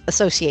pathways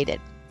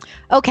associated.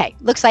 Okay,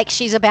 looks like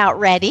she's about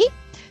ready.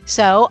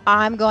 So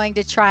I'm going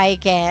to try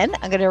again.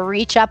 I'm going to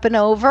reach up and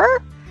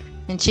over,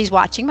 and she's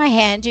watching my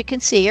hand. You can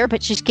see her,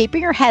 but she's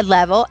keeping her head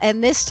level.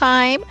 And this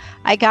time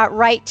I got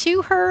right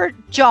to her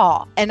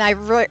jaw, and I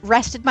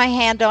rested my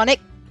hand on it.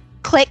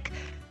 Click.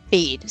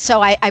 Feed.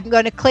 So I'm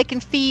going to click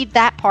and feed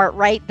that part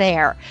right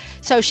there.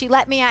 So she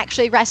let me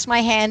actually rest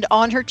my hand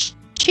on her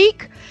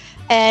cheek,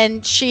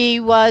 and she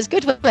was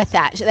good with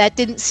that. That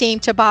didn't seem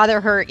to bother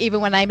her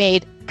even when I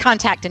made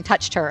contact and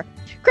touched her.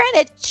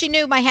 Granted, she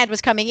knew my hand was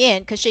coming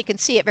in because she can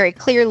see it very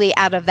clearly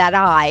out of that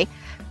eye,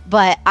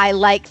 but I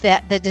like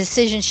that the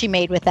decision she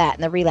made with that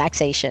and the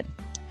relaxation.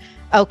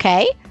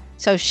 Okay.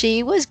 So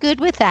she was good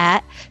with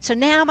that. So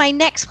now my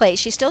next place,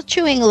 she's still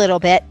chewing a little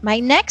bit. My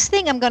next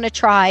thing I'm going to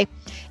try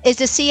is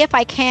to see if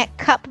I can't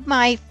cup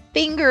my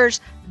fingers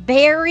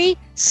very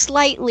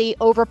slightly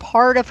over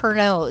part of her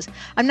nose.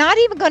 I'm not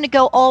even going to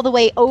go all the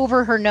way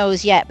over her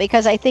nose yet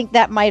because I think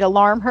that might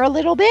alarm her a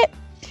little bit.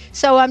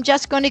 So I'm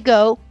just going to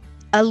go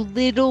a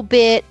little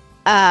bit,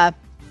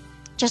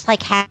 just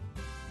like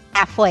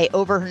halfway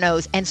over her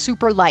nose and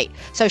super light.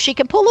 So she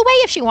can pull away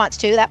if she wants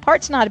to. That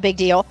part's not a big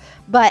deal.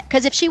 But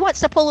because if she wants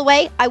to pull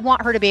away, I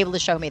want her to be able to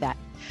show me that.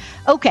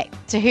 Okay,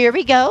 so here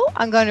we go.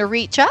 I'm going to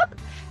reach up,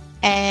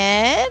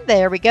 and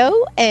there we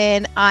go.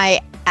 And my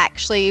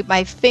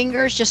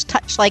fingers just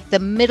touch like the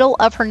middle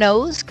of her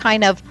nose,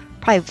 kind of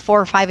probably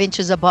 4 or 5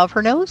 inches above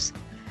her nose.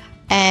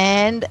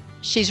 And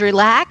she's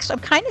relaxed. I'm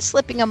kind of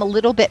slipping them a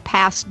little bit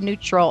past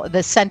neutral,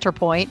 the center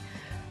point.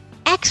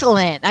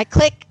 Excellent. I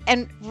click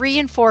and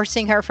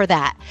reinforcing her for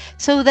that.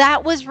 So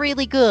that was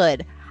really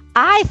good.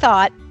 I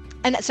thought,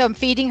 and so I'm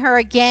feeding her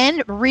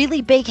again,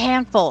 really big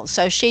handfuls.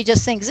 So she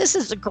just thinks this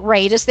is the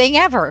greatest thing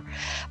ever.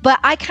 But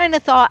I kind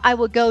of thought I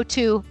would go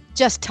to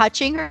just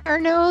touching her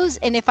nose.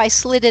 And if I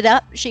slid it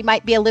up, she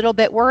might be a little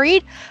bit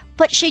worried.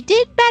 But she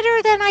did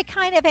better than I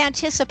kind of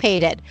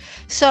anticipated.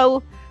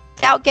 So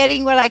without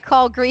getting what I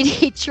call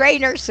greedy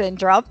trainer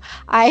syndrome,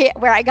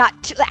 where I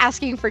got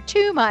asking for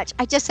too much,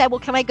 I just said, well,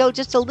 can I go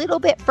just a little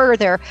bit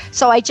further?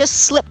 So I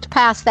just slipped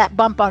past that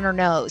bump on her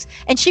nose.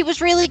 And she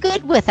was really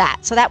good with that.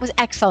 So that was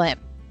excellent.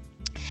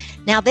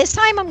 Now this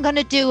time I'm going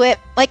to do it,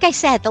 like I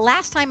said, the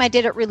last time I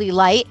did it really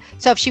light.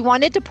 So if she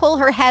wanted to pull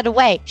her head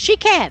away, she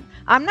can.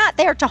 I'm not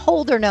there to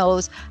hold her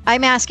nose.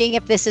 I'm asking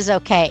if this is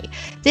okay.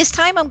 This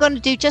time I'm going to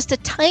do just a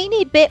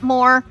tiny bit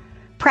more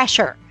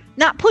pressure.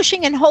 Not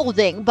pushing and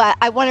holding, but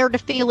I want her to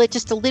feel it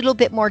just a little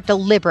bit more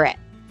deliberate.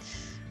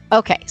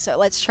 Okay, so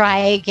let's try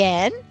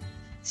again.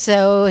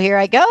 So here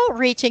I go,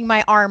 reaching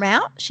my arm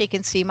out. She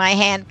can see my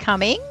hand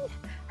coming.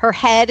 Her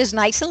head is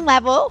nice and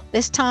level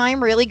this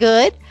time, really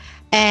good.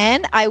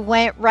 And I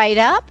went right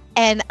up,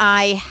 and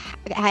I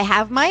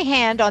have my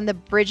hand on the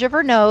bridge of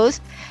her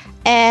nose,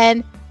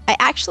 and I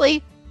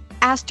actually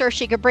asked her if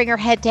she could bring her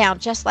head down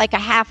just like a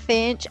 ½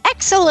 inch.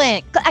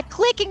 Excellent. A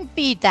click and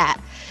feed that.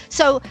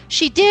 So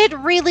she did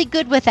really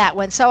good with that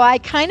one. So I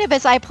kind of,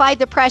 as I applied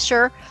the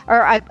pressure,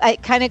 or I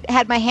kind of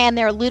had my hand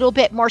there a little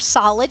bit more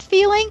solid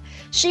feeling,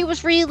 she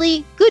was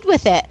really good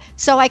with it.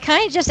 So I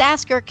kind of just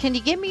asked her, can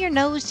you give me your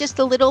nose just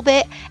a little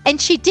bit?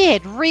 And she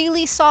did,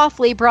 really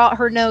softly brought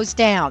her nose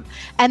down.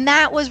 And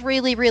that was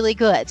really, really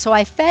good. So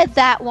I fed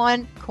that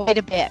one quite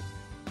a bit.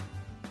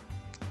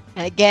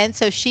 And again,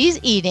 so she's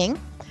eating.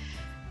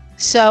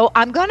 So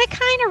I'm going to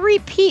kind of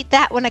repeat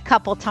that one a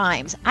couple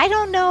times. I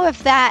don't know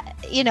if that,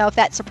 if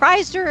that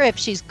surprised her, if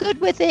she's good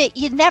with it.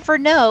 You never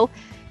know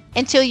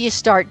until you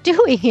start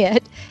doing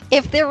it,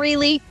 if they're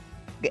really,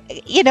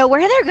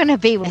 where they're going to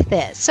be with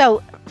this.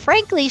 So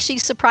frankly,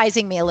 she's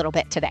surprising me a little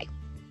bit today.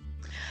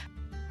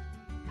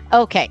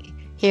 Okay,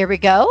 here we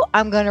go.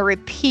 I'm going to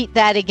repeat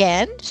that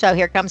again. So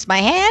here comes my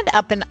hand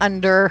up and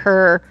under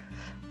her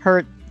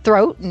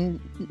throat and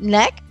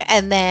neck,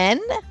 and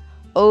then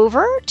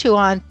over to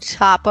on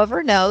top of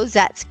her nose.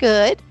 That's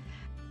good.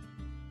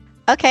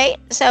 Okay,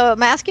 so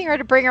I'm asking her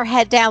to bring her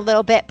head down a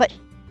little bit, but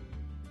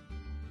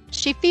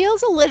she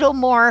feels a little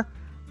more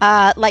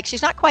like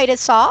she's not quite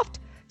as soft.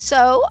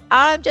 So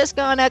I'm just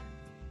going to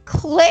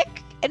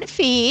click and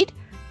feed.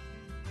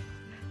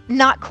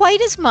 Not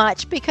quite as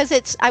much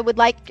because I would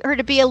like her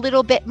to be a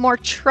little bit more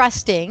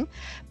trusting,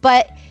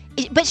 but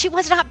she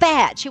was not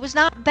bad. She was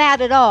not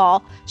bad at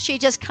all. She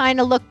just kind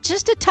of looked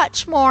just a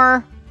touch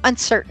more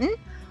uncertain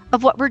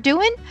of what we're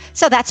doing.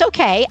 So that's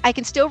okay. I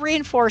can still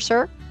reinforce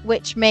her,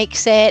 which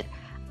makes it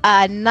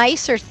a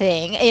nicer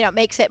thing. It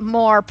makes it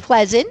more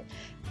pleasant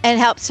and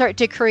helps her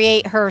to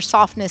create her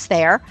softness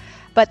there.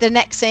 But the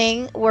next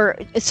thing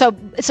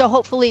so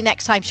hopefully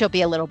next time she'll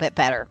be a little bit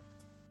better.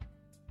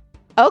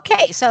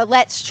 Okay, so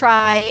let's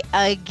try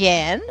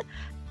again.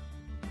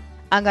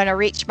 I'm going to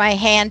reach my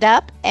hand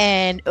up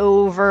and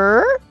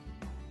over.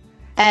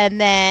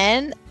 And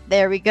then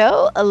there we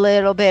go. A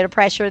little bit of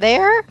pressure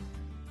there.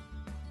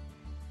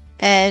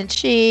 And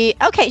she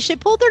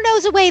pulled her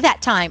nose away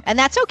that time, and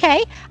that's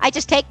okay. I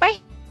just take my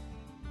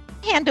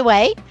hand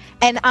away,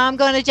 and I'm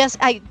going to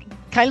I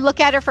kind of look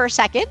at her for a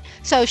second.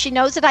 So she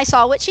knows that I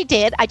saw what she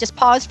did. I just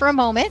pause for a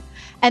moment,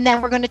 and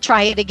then we're going to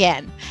try it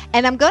again.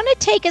 And I'm going to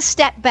take a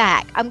step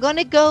back. I'm going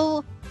to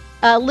go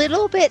a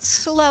little bit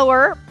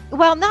slower.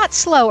 Well, not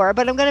slower,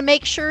 but I'm going to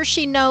make sure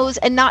she knows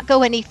and not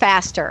go any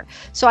faster.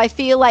 So I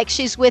feel like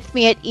she's with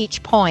me at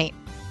each point.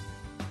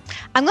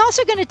 I'm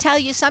also going to tell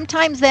you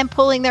sometimes them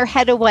pulling their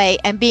head away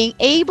and being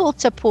able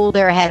to pull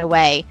their head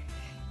away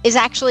is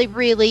actually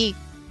really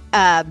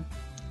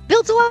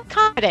builds a lot of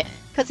confidence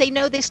because they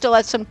know they still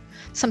have some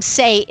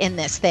say in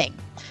this thing.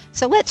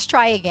 So let's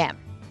try again.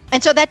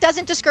 And so that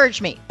doesn't discourage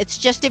me. It's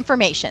just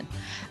information.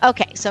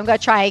 Okay, so I'm going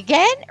to try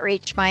again.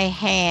 Reach my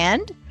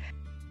hand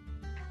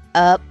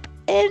up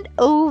and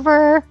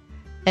over,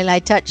 and I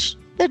touch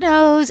the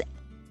nose.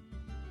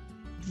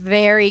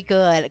 Very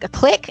good.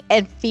 Click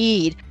and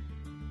feed.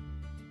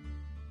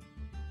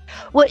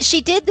 What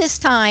she did this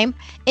time,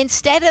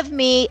 instead of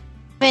me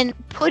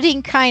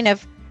putting kind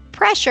of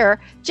pressure,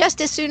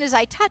 just as soon as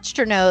I touched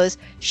her nose,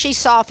 she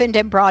softened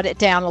and brought it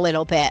down a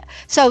little bit.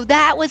 So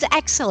that was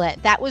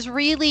excellent. That was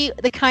really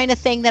the kind of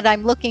thing that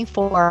I'm looking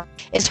for,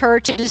 is her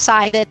to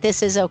decide that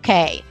this is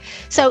okay.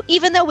 So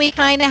even though we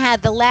kind of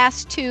had the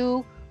last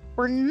two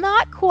were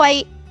not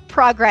quite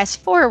progress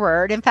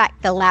forward, in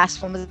fact, the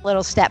last one was a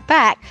little step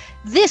back,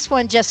 this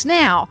one just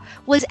now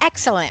was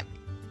excellent.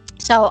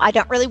 So I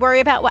don't really worry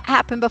about what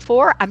happened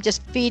before. I'm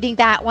just feeding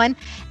that one.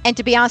 And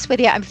to be honest with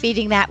you, I'm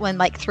feeding that one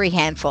like 3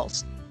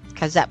 handfuls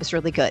because that was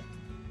really good.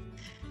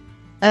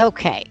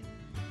 Okay,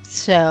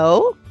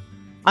 so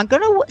I'm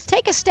going to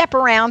take a step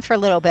around for a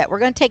little bit. We're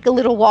going to take a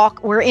little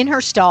walk. We're in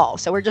her stall,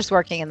 so we're just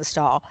working in the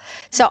stall.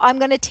 So I'm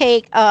going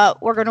to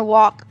we're going to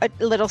walk a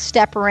little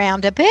step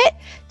around a bit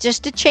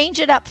just to change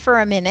it up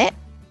for a minute.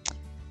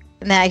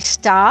 And then I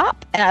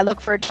stop and I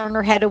look for her to turn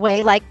her head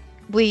away like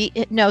we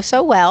know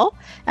so well.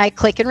 I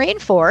click and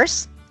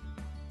reinforce.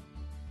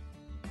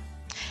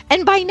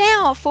 And by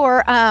now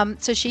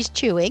so she's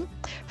chewing.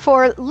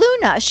 For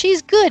Luna,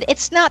 she's good.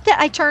 It's not that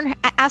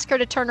I ask her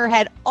to turn her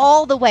head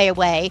all the way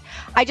away.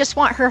 I just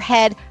want her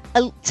head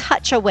a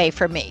touch away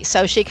from me.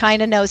 So she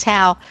kind of knows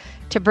how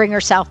to bring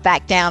herself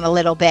back down a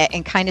little bit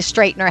and kind of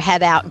straighten her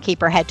head out and keep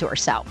her head to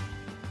herself.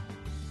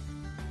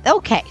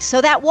 Okay,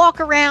 so that walk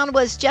around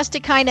was just to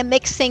kind of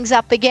mix things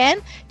up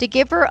again, to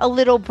give her a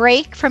little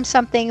break from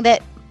something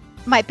that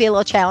might be a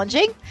little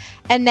challenging.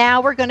 And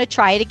now we're going to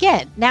try it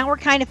again. Now we're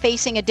kind of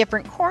facing a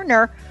different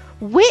corner,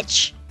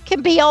 which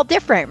can be all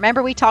different.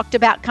 Remember, we talked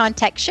about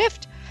context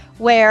shift,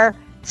 where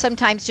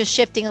sometimes just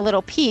shifting a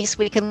little piece,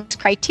 we can lose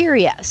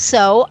criteria.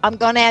 So I'm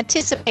going to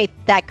anticipate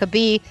that could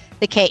be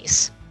the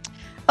case.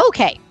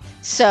 Okay.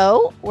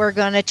 So we're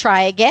going to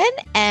try again,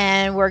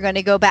 and we're going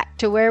to go back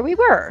to where we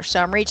were.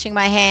 So I'm reaching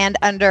my hand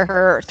under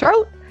her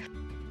throat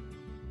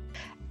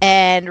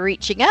and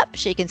reaching up.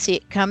 She can see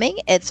it coming.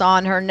 It's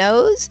on her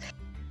nose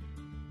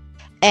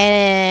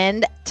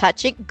and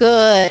touching.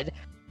 Good.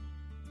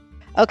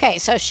 Okay,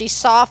 so she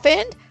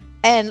softened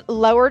and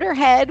lowered her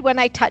head when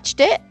I touched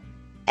it,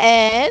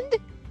 and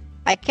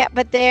I kept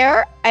it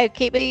there. I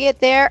keep it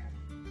there.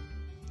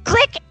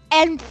 Click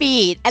and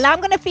feed. And I'm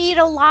going to feed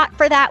a lot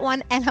for that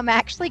one, and I'm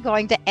actually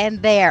going to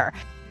end there.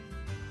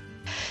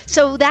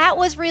 So that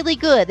was really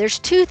good. There's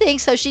 2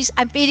 things. So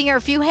I'm feeding her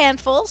a few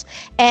handfuls,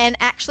 and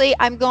actually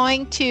I'm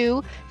going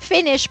to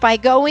finish by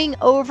going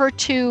over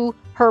to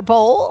her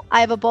bowl. I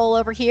have a bowl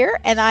over here,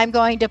 and I'm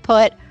going to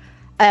put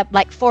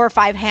like 4 or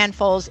 5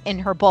 handfuls in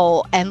her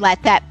bowl and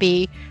let that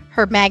be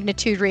her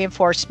magnitude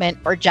reinforcement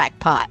or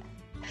jackpot.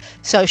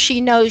 So she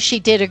knows she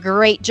did a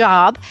great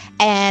job,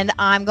 and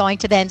I'm going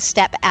to then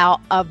step out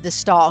of the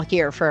stall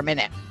here for a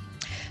minute.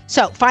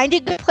 So find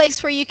a good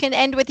place where you can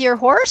end with your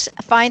horse,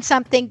 find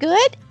something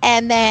good,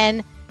 and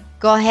then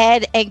go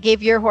ahead and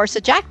give your horse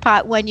a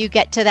jackpot when you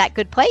get to that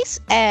good place.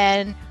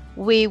 And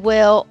we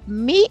will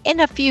meet in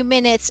a few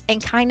minutes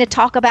and kind of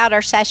talk about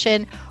our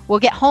session. We'll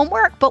get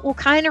homework, but we'll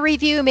kind of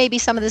review maybe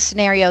some of the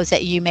scenarios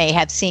that you may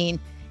have seen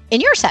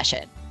in your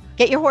session.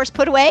 Get your horse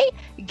put away,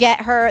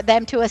 get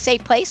them to a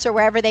safe place or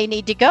wherever they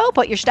need to go,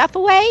 put your stuff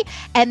away,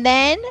 and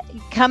then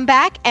come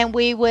back and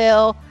we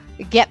will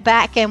get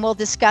back and we'll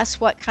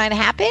discuss what kind of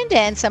happened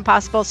and some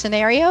possible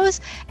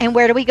scenarios and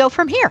where do we go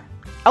from here.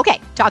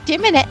 Okay, talk to you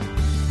in a minute.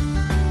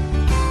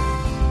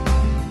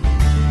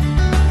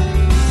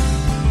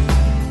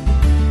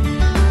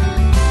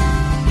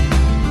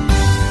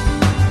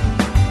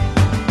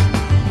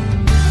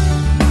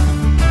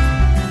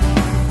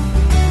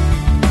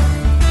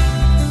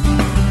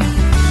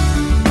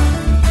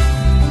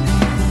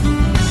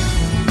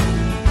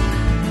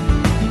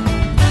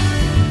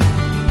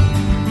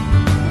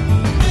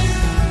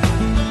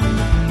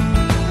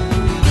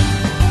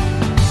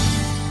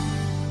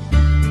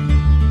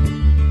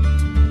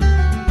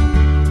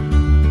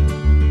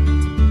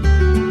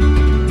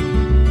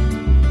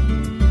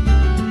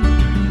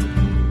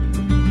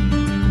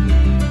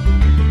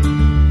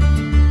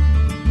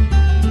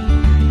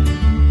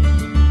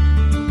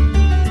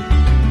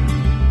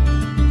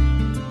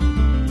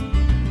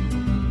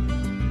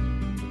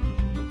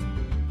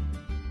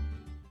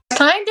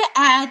 trying to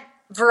add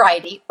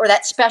variety or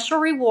that special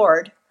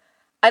reward,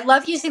 I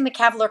love using the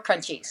Cavalier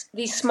Crunchies.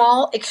 These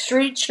small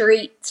extruded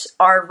treats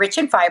are rich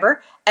in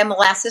fiber and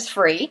molasses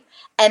free,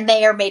 and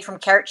they are made from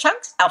carrot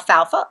chunks,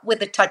 alfalfa,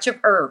 with a touch of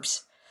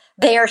herbs.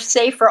 They are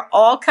safe for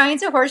all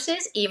kinds of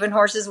horses, even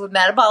horses with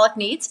metabolic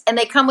needs, and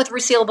they come with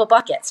resealable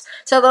buckets.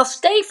 So they'll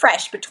stay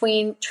fresh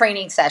between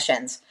training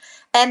sessions.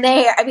 And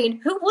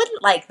who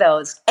wouldn't like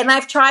those? And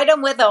I've tried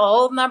them with a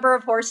whole number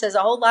of horses, a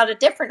whole lot of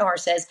different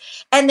horses,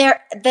 and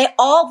they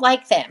all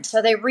like them.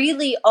 So they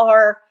really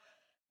are,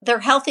 they're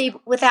healthy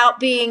without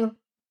being,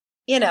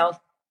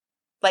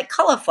 like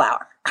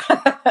cauliflower.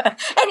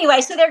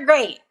 Anyway, so they're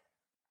great.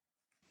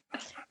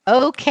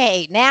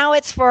 Okay, now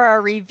it's for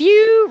our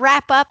review,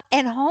 wrap up,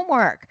 and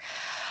homework.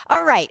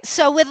 All right,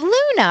 so with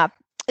Luna,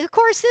 of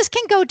course, this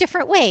can go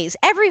different ways.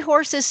 Every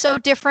horse is so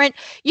different.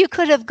 You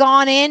could have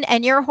gone in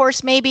and your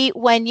horse, maybe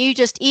when you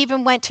just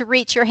even went to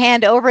reach your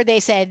hand over,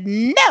 they said,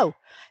 no,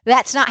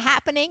 that's not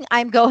happening.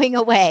 I'm going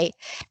away.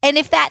 And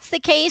if that's the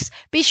case,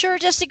 be sure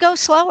just to go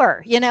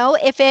slower.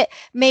 If it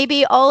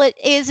maybe all it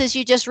is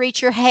you just reach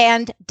your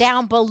hand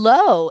down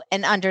below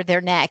and under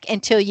their neck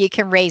until you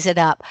can raise it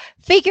up.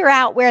 Figure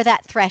out where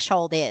that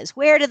threshold is.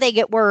 Where do they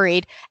get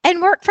worried? And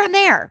work from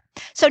there.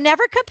 So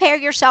never compare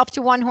yourself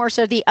to one horse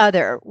or the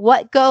other.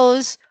 What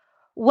goes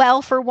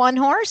well for one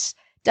horse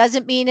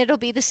doesn't mean it'll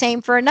be the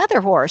same for another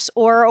horse,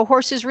 or a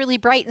horse is really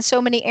bright in so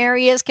many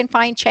areas can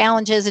find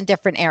challenges in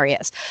different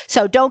areas.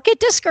 So don't get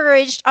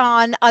discouraged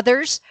on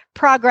others'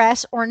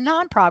 progress or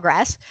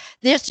non-progress.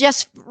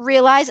 Just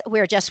realize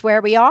we're just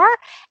where we are.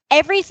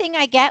 Everything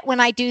I get when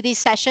I do these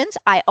sessions,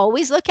 I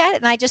always look at it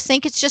and I just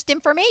think it's just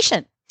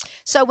information.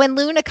 So when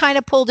Luna kind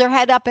of pulled her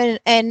head up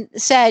and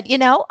said,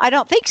 I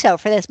don't think so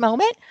for this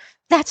moment,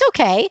 that's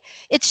okay.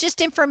 It's just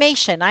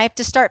information. I have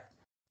to start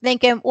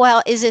thinking,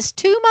 well, is this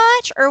too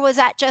much or was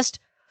that just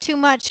too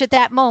much at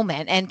that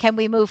moment? And can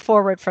we move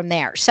forward from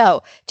there?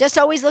 So just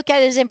always look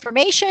at it as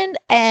information,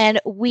 and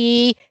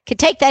we can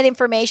take that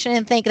information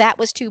and think that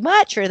was too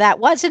much or that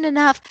wasn't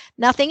enough.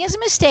 Nothing is a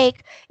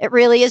mistake. It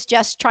really is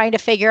just trying to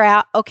figure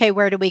out, okay,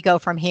 where do we go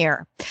from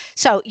here?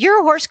 So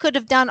your horse could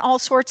have done all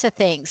sorts of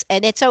things,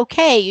 and it's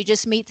okay. You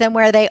just meet them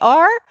where they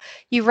are.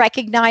 You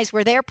recognize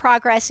where their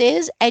progress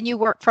is, and you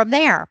work from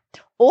there.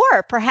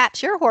 Or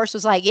perhaps your horse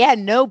was like, yeah,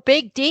 no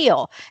big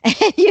deal.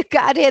 And you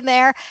got in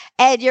there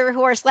and your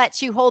horse lets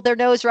you hold their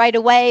nose right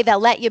away. They'll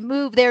let you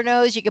move their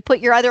nose. You can put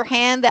your other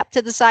hand up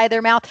to the side of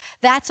their mouth.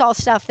 That's all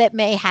stuff that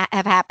may have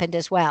happened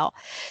as well.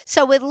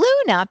 So with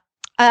Luna,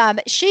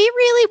 she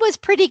really was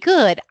pretty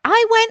good.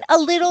 I went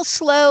a little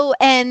slow,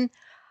 and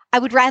I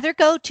would rather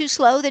go too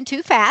slow than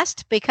too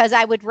fast because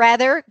I would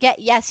rather get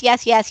yes,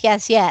 yes, yes,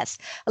 yes, yes.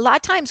 A lot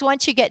of times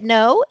once you get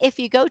no, if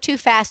you go too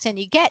fast and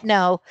you get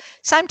no,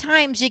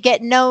 sometimes you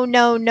get no,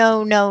 no,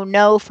 no, no,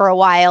 no for a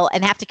while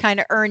and have to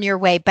kind of earn your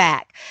way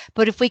back.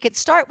 But if we could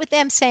start with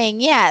them saying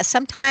yes,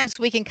 sometimes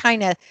we can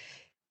kind of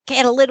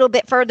get a little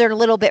bit further and a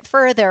little bit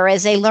further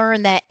as they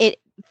learn that it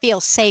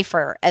feels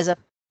safer as a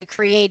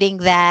creating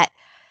that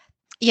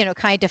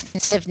kind of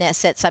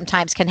defensiveness that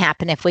sometimes can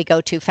happen if we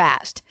go too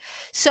fast.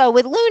 So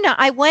with Luna,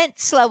 I went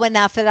slow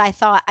enough that I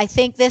thought, I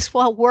think this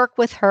will work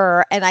with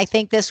her, and I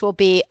think this will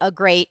be a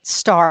great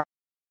start.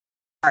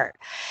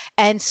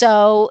 And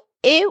so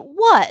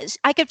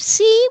I could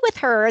see with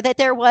her that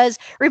there was,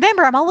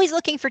 remember, I'm always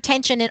looking for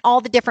tension in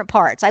all the different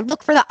parts. I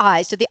look for the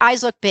eyes. Do the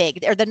eyes look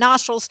big? Are the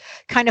nostrils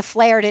kind of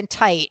flared and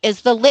tight?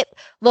 Is the lip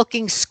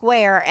looking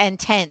square and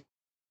tense?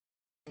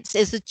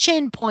 Is the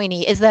chin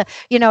pointy? Is there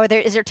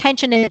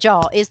tension in the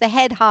jaw? Is the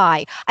head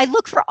high? I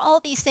look for all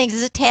these things.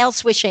 Is the tail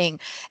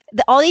swishing?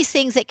 All these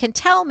things that can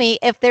tell me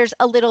if there's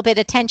a little bit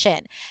of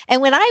tension.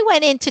 And when I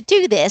went in to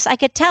do this, I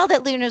could tell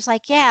that Luna's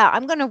like, yeah,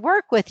 I'm going to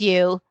work with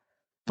you,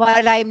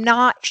 but I'm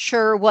not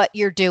sure what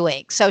you're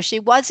doing. So she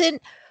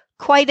wasn't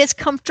quite as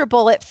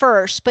comfortable at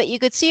first, but you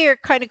could see her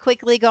kind of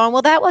quickly going,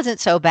 well, that wasn't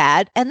so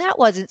bad. And that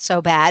wasn't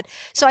so bad.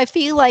 So I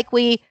feel like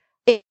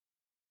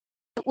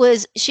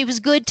she was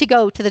good to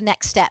go to the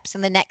next steps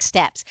and the next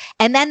steps.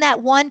 And then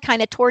that one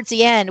kind of towards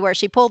the end where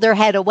she pulled her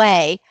head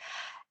away,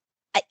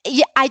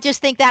 I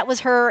just think that was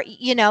her,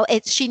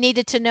 she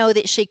needed to know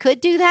that she could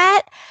do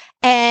that.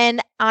 And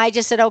I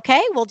just said,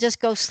 okay, we'll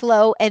just go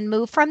slow and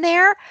move from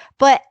there.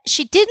 But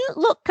she didn't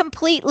look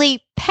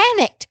completely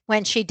panicked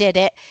when she did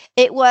it.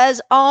 It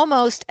was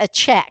almost a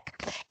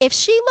check. If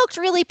she looked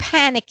really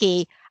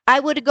panicky, I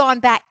would have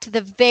gone back to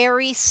the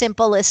very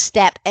simplest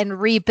step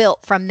and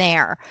rebuilt from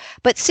there.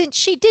 But since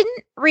she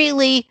didn't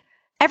really,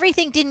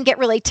 everything didn't get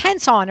really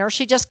tense on her,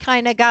 she just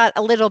kind of got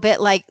a little bit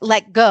like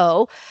let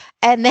go.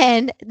 And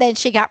then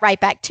she got right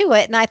back to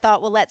it. And I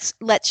thought, well, let's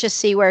just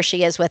see where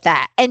she is with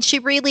that. And she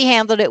really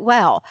handled it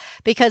well,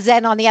 because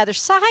then on the other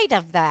side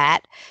of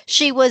that,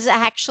 she was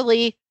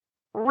actually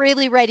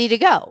really ready to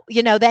go.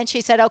 Then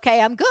she said,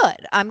 okay, I'm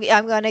good. I'm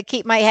going to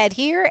keep my head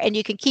here, and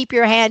you can keep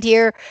your hand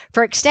here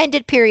for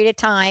extended period of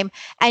time.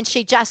 And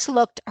she just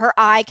her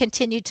eye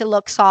continued to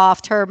look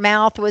soft. Her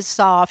mouth was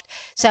soft.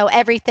 So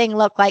everything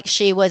looked like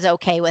she was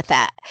okay with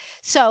that.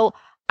 So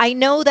I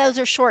know those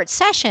are short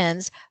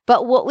sessions,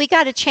 but what we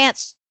got a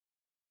chance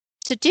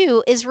to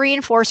do is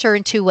reinforce her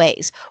in two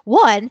ways.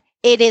 One,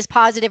 it is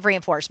positive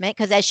reinforcement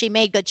because as she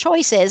made good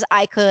choices,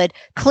 I could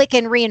click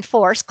and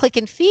reinforce, click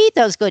and feed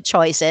those good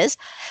choices.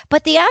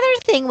 But the other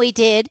thing we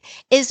did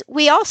is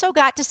we also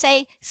got to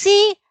say,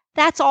 see,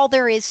 that's all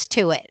there is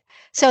to it.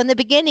 So in the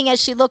beginning,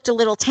 as she looked a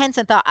little tense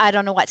and thought, I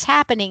don't know what's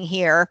happening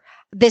here,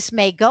 this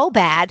may go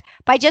bad,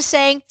 by just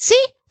saying,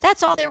 see,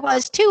 that's all there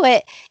was to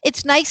it.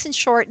 It's nice and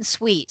short and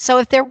sweet. So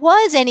if there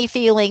was any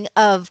feeling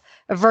of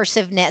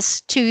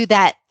aversiveness to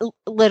that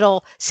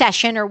little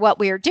session or what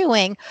we were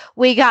doing,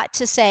 we got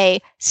to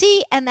say,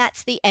 see, and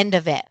that's the end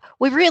of it.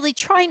 We really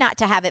try not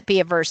to have it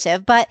be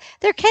aversive, but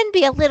there can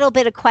be a little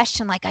bit of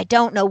question like, I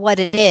don't know what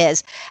it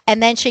is.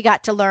 And then she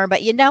got to learn,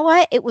 but you know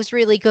what? It was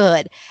really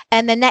good.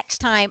 And the next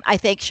time, I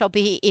think she'll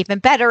be even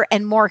better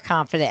and more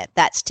confident.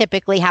 That's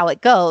typically how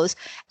it goes.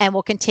 And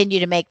we'll continue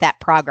to make that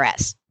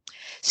progress.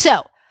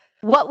 So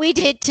what we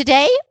did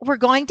today, we're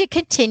going to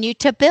continue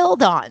to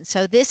build on.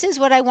 So this is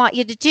what I want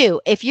you to do.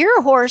 If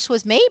your horse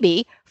was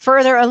maybe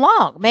further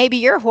along, maybe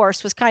your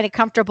horse was kind of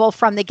comfortable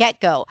from the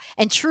get-go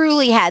and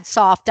truly had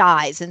soft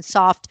eyes and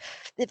soft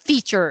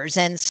features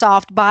and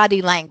soft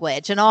body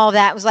language and all of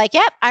that, was like,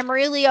 yep, I'm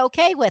really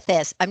okay with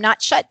this. I'm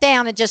not shut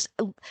down and just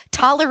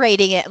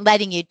tolerating it and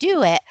letting you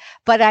do it,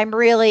 but I'm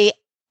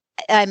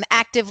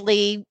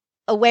actively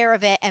aware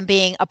of it and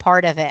being a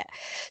part of it.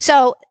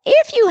 So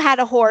if you had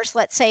a horse,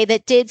 let's say,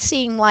 that did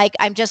seem like,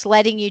 I'm just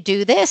letting you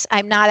do this,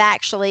 I'm not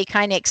actually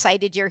kind of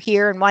excited you're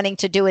here and wanting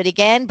to do it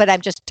again, but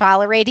I'm just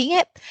tolerating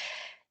it,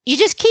 you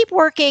just keep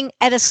working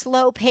at a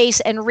slow pace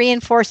and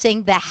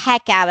reinforcing the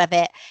heck out of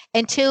it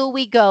until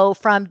we go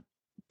from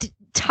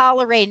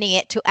tolerating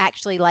it to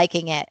actually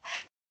liking it.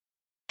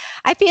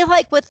 I feel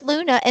like with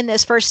Luna in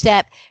this first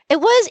step, it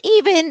was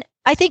even,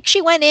 I think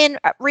she went in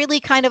really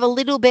kind of a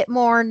little bit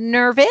more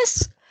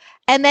nervous.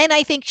 And then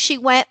I think she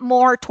went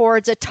more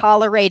towards a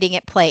tolerating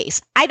it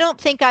place. I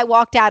don't think I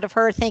walked out of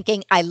her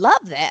thinking, I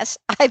love this.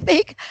 I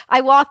think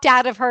I walked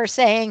out of her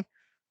saying,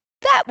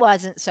 that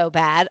wasn't so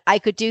bad. I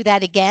could do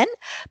that again.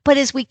 But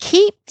as we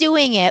keep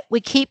doing it, we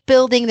keep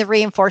building the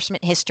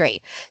reinforcement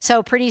history.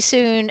 So pretty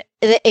soon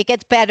it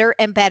gets better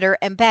and better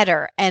and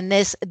better. And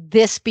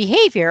this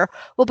behavior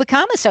will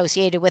become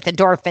associated with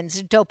endorphins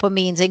and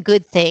dopamines and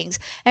good things.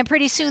 And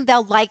pretty soon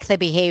they'll like the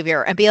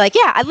behavior and be like,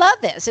 yeah, I love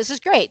this. This is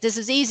great. This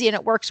is easy and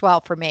it works well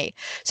for me.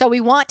 So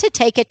we want to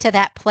take it to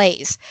that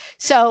place.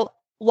 So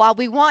while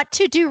we want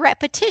to do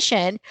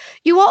repetition,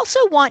 you also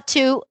want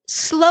to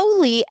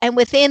slowly and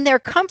within their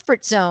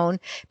comfort zone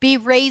be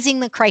raising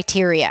the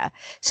criteria.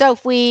 So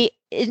if we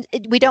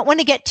don't want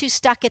to get too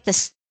stuck at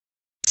the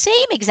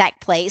same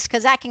exact place,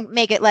 because that can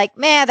make it like,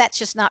 man, that's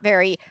just not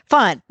very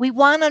fun. We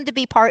want them to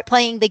be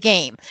playing the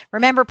game.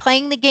 Remember,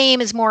 playing the game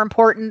is more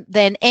important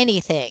than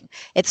anything.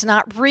 It's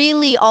not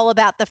really all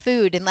about the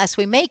food unless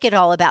we make it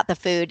all about the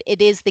food.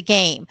 It is the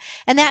game.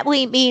 And that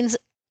means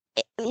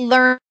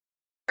learning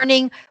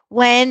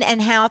when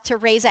and how to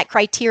raise that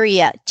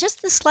criteria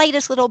just the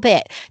slightest little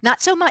bit.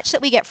 Not so much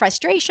that we get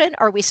frustration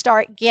or we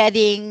start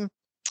getting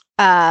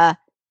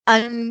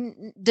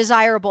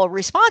undesirable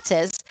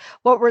responses.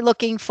 What we're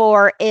looking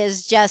for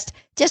is just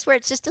where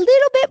it's just a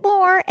little bit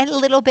more and a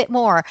little bit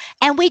more.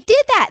 And we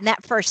did that in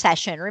that first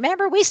session.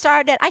 Remember,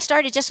 I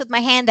started just with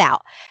my hand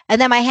out, and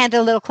then my hand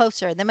a little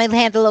closer, and then my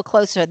hand a little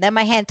closer, and then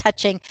my hand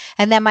touching,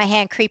 and then my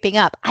hand creeping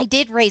up. I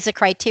did raise the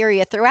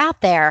criteria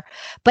throughout there,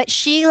 but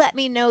she let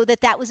me know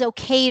that that was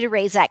okay to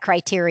raise that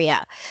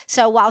criteria.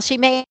 So while she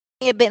may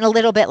have been a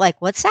little bit like,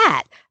 what's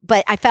that?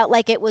 But I felt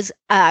like it was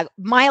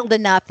mild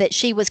enough that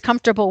she was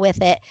comfortable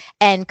with it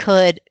and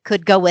could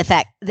go with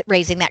that,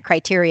 raising that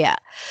criteria.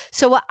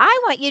 So what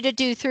I want you to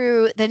do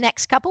through the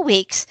next couple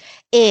weeks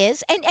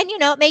is, and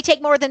it may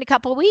take more than a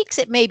couple weeks,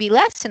 it may be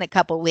less than a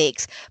couple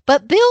weeks,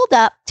 but build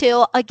up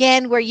till,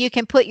 again, where you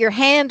can put your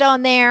hand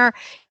on there.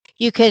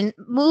 You can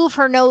move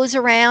her nose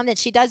around and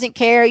she doesn't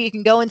care. You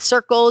can go in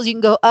circles. You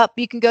can go up.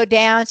 You can go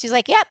down. She's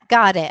like, yep,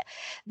 got it.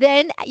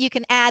 Then you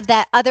can add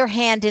that other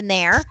hand in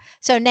there.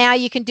 So now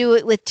you can do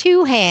it with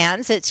two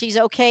hands, that she's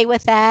okay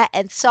with that,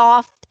 and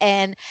soft.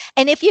 And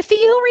if you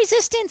feel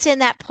resistance in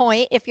that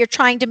point, if you're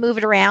trying to move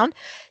it around,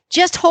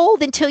 just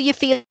hold until you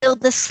feel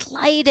the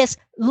slightest,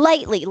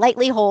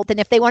 lightly hold. And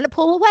if they want to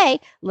pull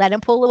away, let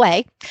them pull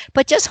away.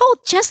 But just hold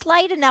just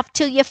light enough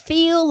till you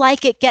feel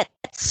like it gets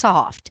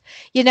soft.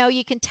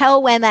 You can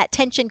tell when that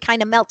tension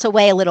kind of melts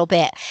away a little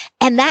bit.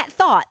 And that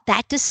thought,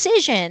 that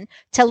decision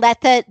to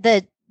let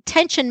the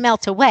tension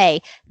melt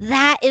away,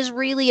 that is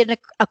really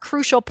a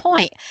crucial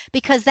point,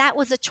 because that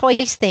was a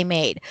choice they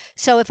made.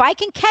 So if I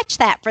can catch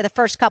that for the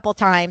first couple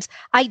times,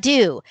 I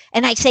do.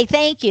 And I say,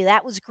 thank you.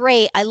 That was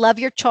great. I love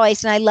your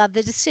choice. And I love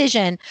the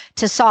decision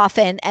to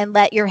soften and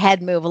let your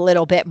head move a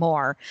little bit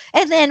more.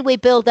 And then we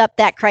build up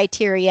that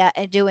criteria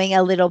and doing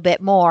a little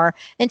bit more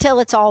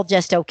until it's all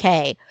just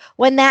okay.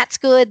 When that's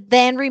good,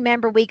 then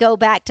remember, we go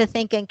back to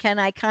thinking, can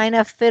I kind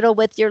of fiddle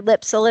with your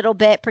lips a little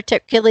bit,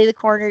 particularly the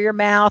corner of your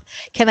mouth?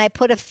 Can I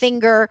put a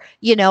finger,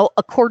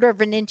 a quarter of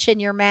an inch in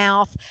your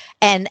mouth?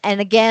 And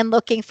again,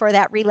 looking for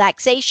that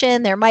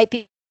relaxation. There might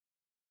be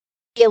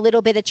a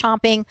little bit of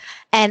chomping,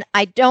 and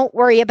I don't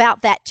worry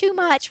about that too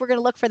much. We're going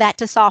to look for that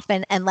to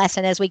soften and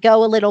lessen as we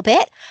go a little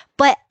bit.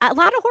 But a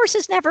lot of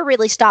horses never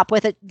really stop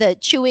with the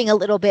chewing a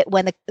little bit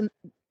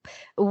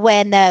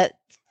when the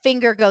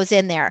finger goes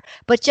in there.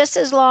 But just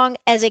as long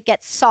as it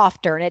gets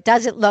softer and it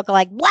doesn't look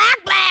like blah,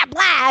 blah,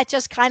 blah, it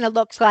just kind of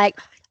looks like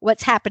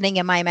what's happening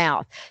in my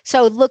mouth.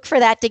 So look for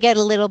that to get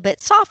a little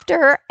bit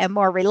softer and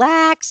more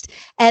relaxed.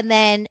 And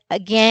then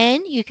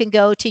again, you can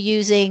go to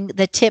using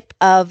the tip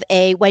of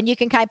when you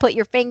can kind of put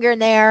your finger in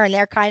there and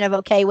they're kind of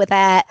okay with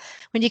that.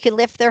 When you can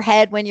lift their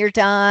head when you're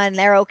done,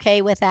 they're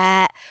okay with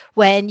that.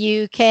 When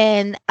you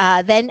can,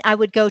 then I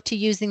would go to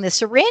using the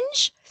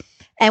syringe.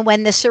 And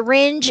when the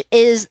syringe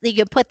is, you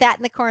can put that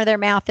in the corner of their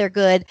mouth, they're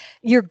good.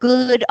 You're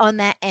good on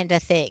that end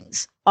of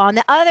things. On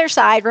the other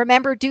side,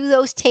 remember, do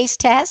those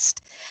taste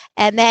tests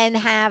and then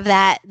have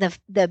that,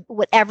 the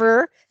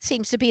whatever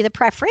seems to be the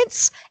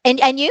preference. And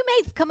you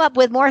may come up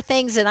with more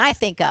things than I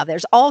think of.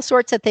 There's all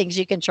sorts of things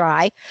you can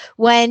try.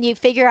 When you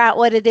figure out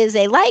what it is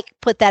they like,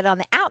 put that on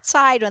the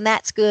outside. When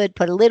that's good,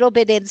 put a little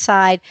bit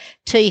inside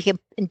till you can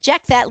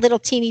inject that little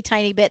teeny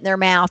tiny bit in their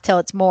mouth till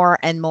it's more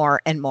and more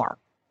and more.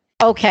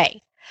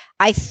 Okay.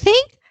 I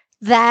think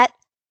that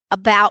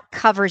about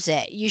covers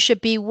it. You should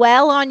be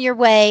well on your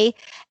way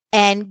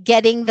and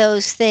getting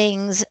those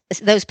things,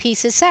 those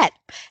pieces set.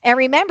 And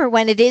remember,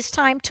 when it is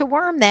time to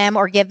worm them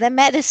or give them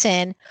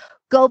medicine,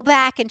 go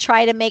back and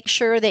try to make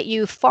sure that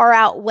you far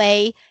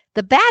outweigh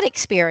the bad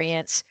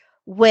experience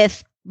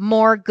with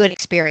more good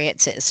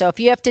experiences. So if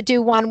you have to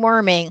do one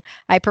worming,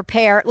 I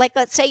prepare, like,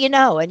 let's say,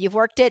 and you've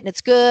worked it and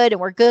it's good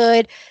and we're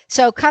good.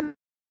 So coming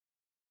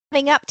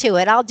up to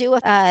it, I'll do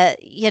a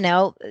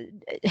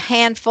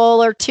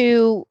handful or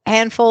 2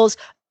 handfuls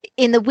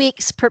in the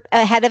weeks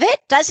ahead of it.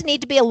 Doesn't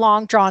need to be a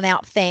long drawn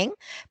out thing,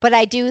 but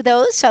I do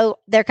those. So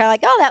they're kind of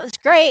like, oh, that was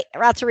great.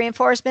 Lots of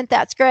reinforcement.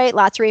 That's great.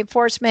 Lots of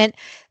reinforcement.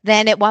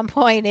 Then at one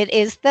point it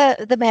is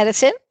the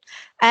medicine.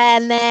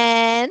 And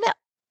then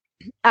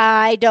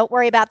I don't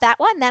worry about that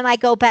one. Then I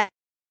go back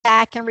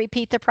and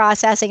repeat the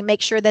process and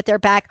make sure that they're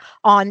back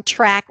on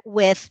track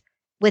with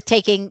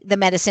taking the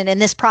medicine in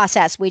this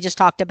process we just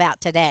talked about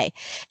today.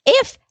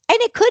 And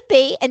it could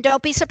be, and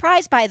don't be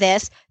surprised by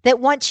this, that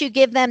once you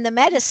give them the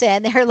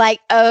medicine, they're like,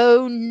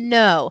 oh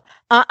no,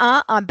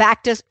 I'm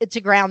back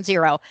to ground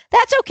zero.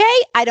 That's okay.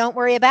 I don't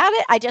worry about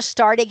it. I just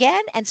start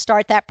again and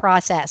start that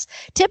process.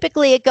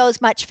 Typically it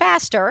goes much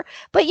faster,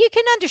 but you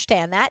can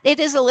understand that. It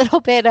is a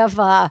little bit of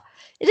a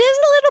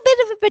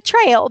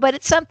betrayal, but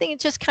it's something,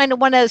 it's just kind of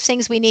one of those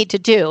things we need to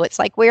do. It's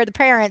like we're the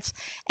parents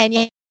and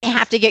you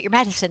have to get your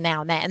medicine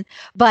now and then,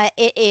 but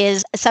it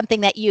is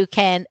something that you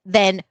can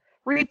then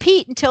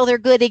repeat until they're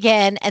good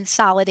again and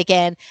solid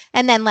again,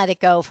 and then let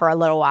it go for a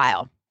little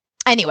while.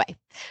 Anyway,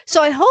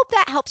 so I hope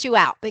that helps you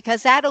out,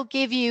 because that'll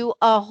give you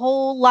a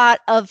whole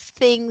lot of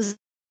things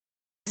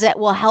that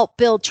will help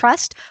build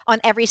trust on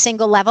every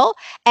single level.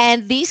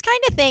 And these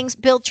kind of things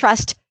build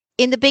trust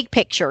in the big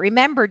picture.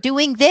 Remember,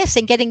 doing this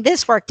and getting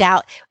this worked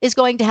out is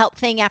going to help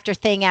thing after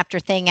thing after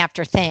thing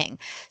after thing.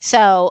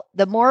 So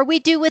the more we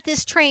do with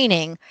this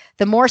training,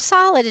 the more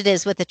solid it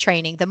is with the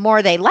training, the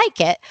more they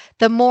like it,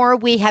 the more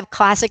we have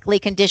classically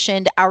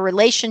conditioned our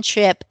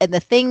relationship and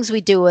the things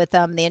we do with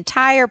them, the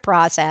entire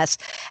process,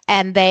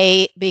 and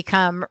they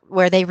become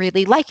where they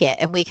really like it.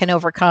 And we can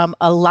overcome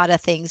a lot of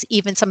things,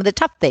 even some of the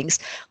tough things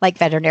like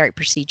veterinary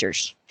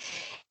procedures.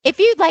 If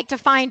you'd like to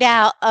find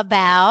out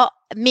about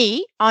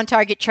me on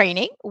Target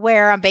Training,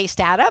 where I'm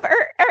based out of,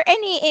 or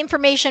any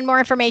more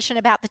information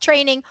about the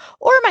training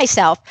or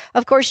myself,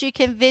 of course, you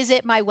can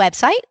visit my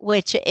website,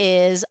 which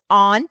is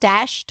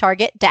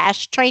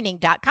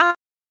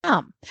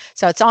on-target-training.com.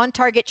 So it's on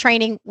Target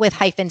Training with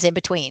hyphens in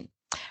between.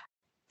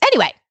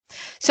 Anyway,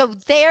 so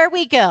there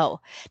we go.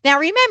 Now,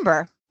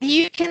 remember,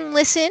 you can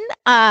listen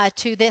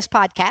to this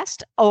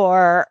podcast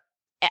or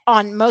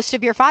on most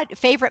of your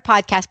favorite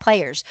podcast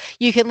players.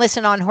 You can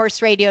listen on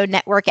Horse Radio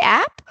Network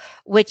app,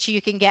 which you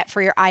can get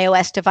for your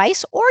iOS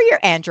device or your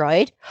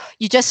Android.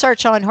 You just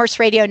search on Horse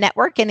Radio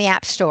Network in the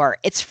App Store.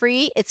 It's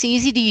free, it's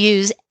easy to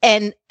use,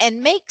 and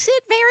makes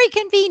it very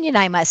convenient,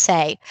 I must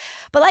say.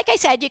 But like I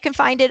said, you can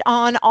find it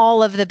on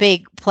all of the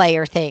big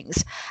player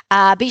things.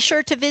 Be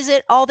sure to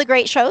visit all the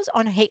great shows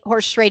on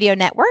Horse Radio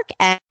Network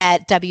at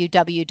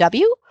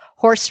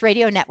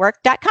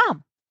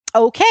www.horseradionetwork.com.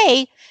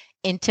 Okay,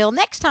 until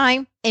next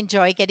time,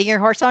 enjoy getting your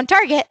horse on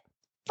target.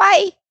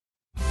 Bye.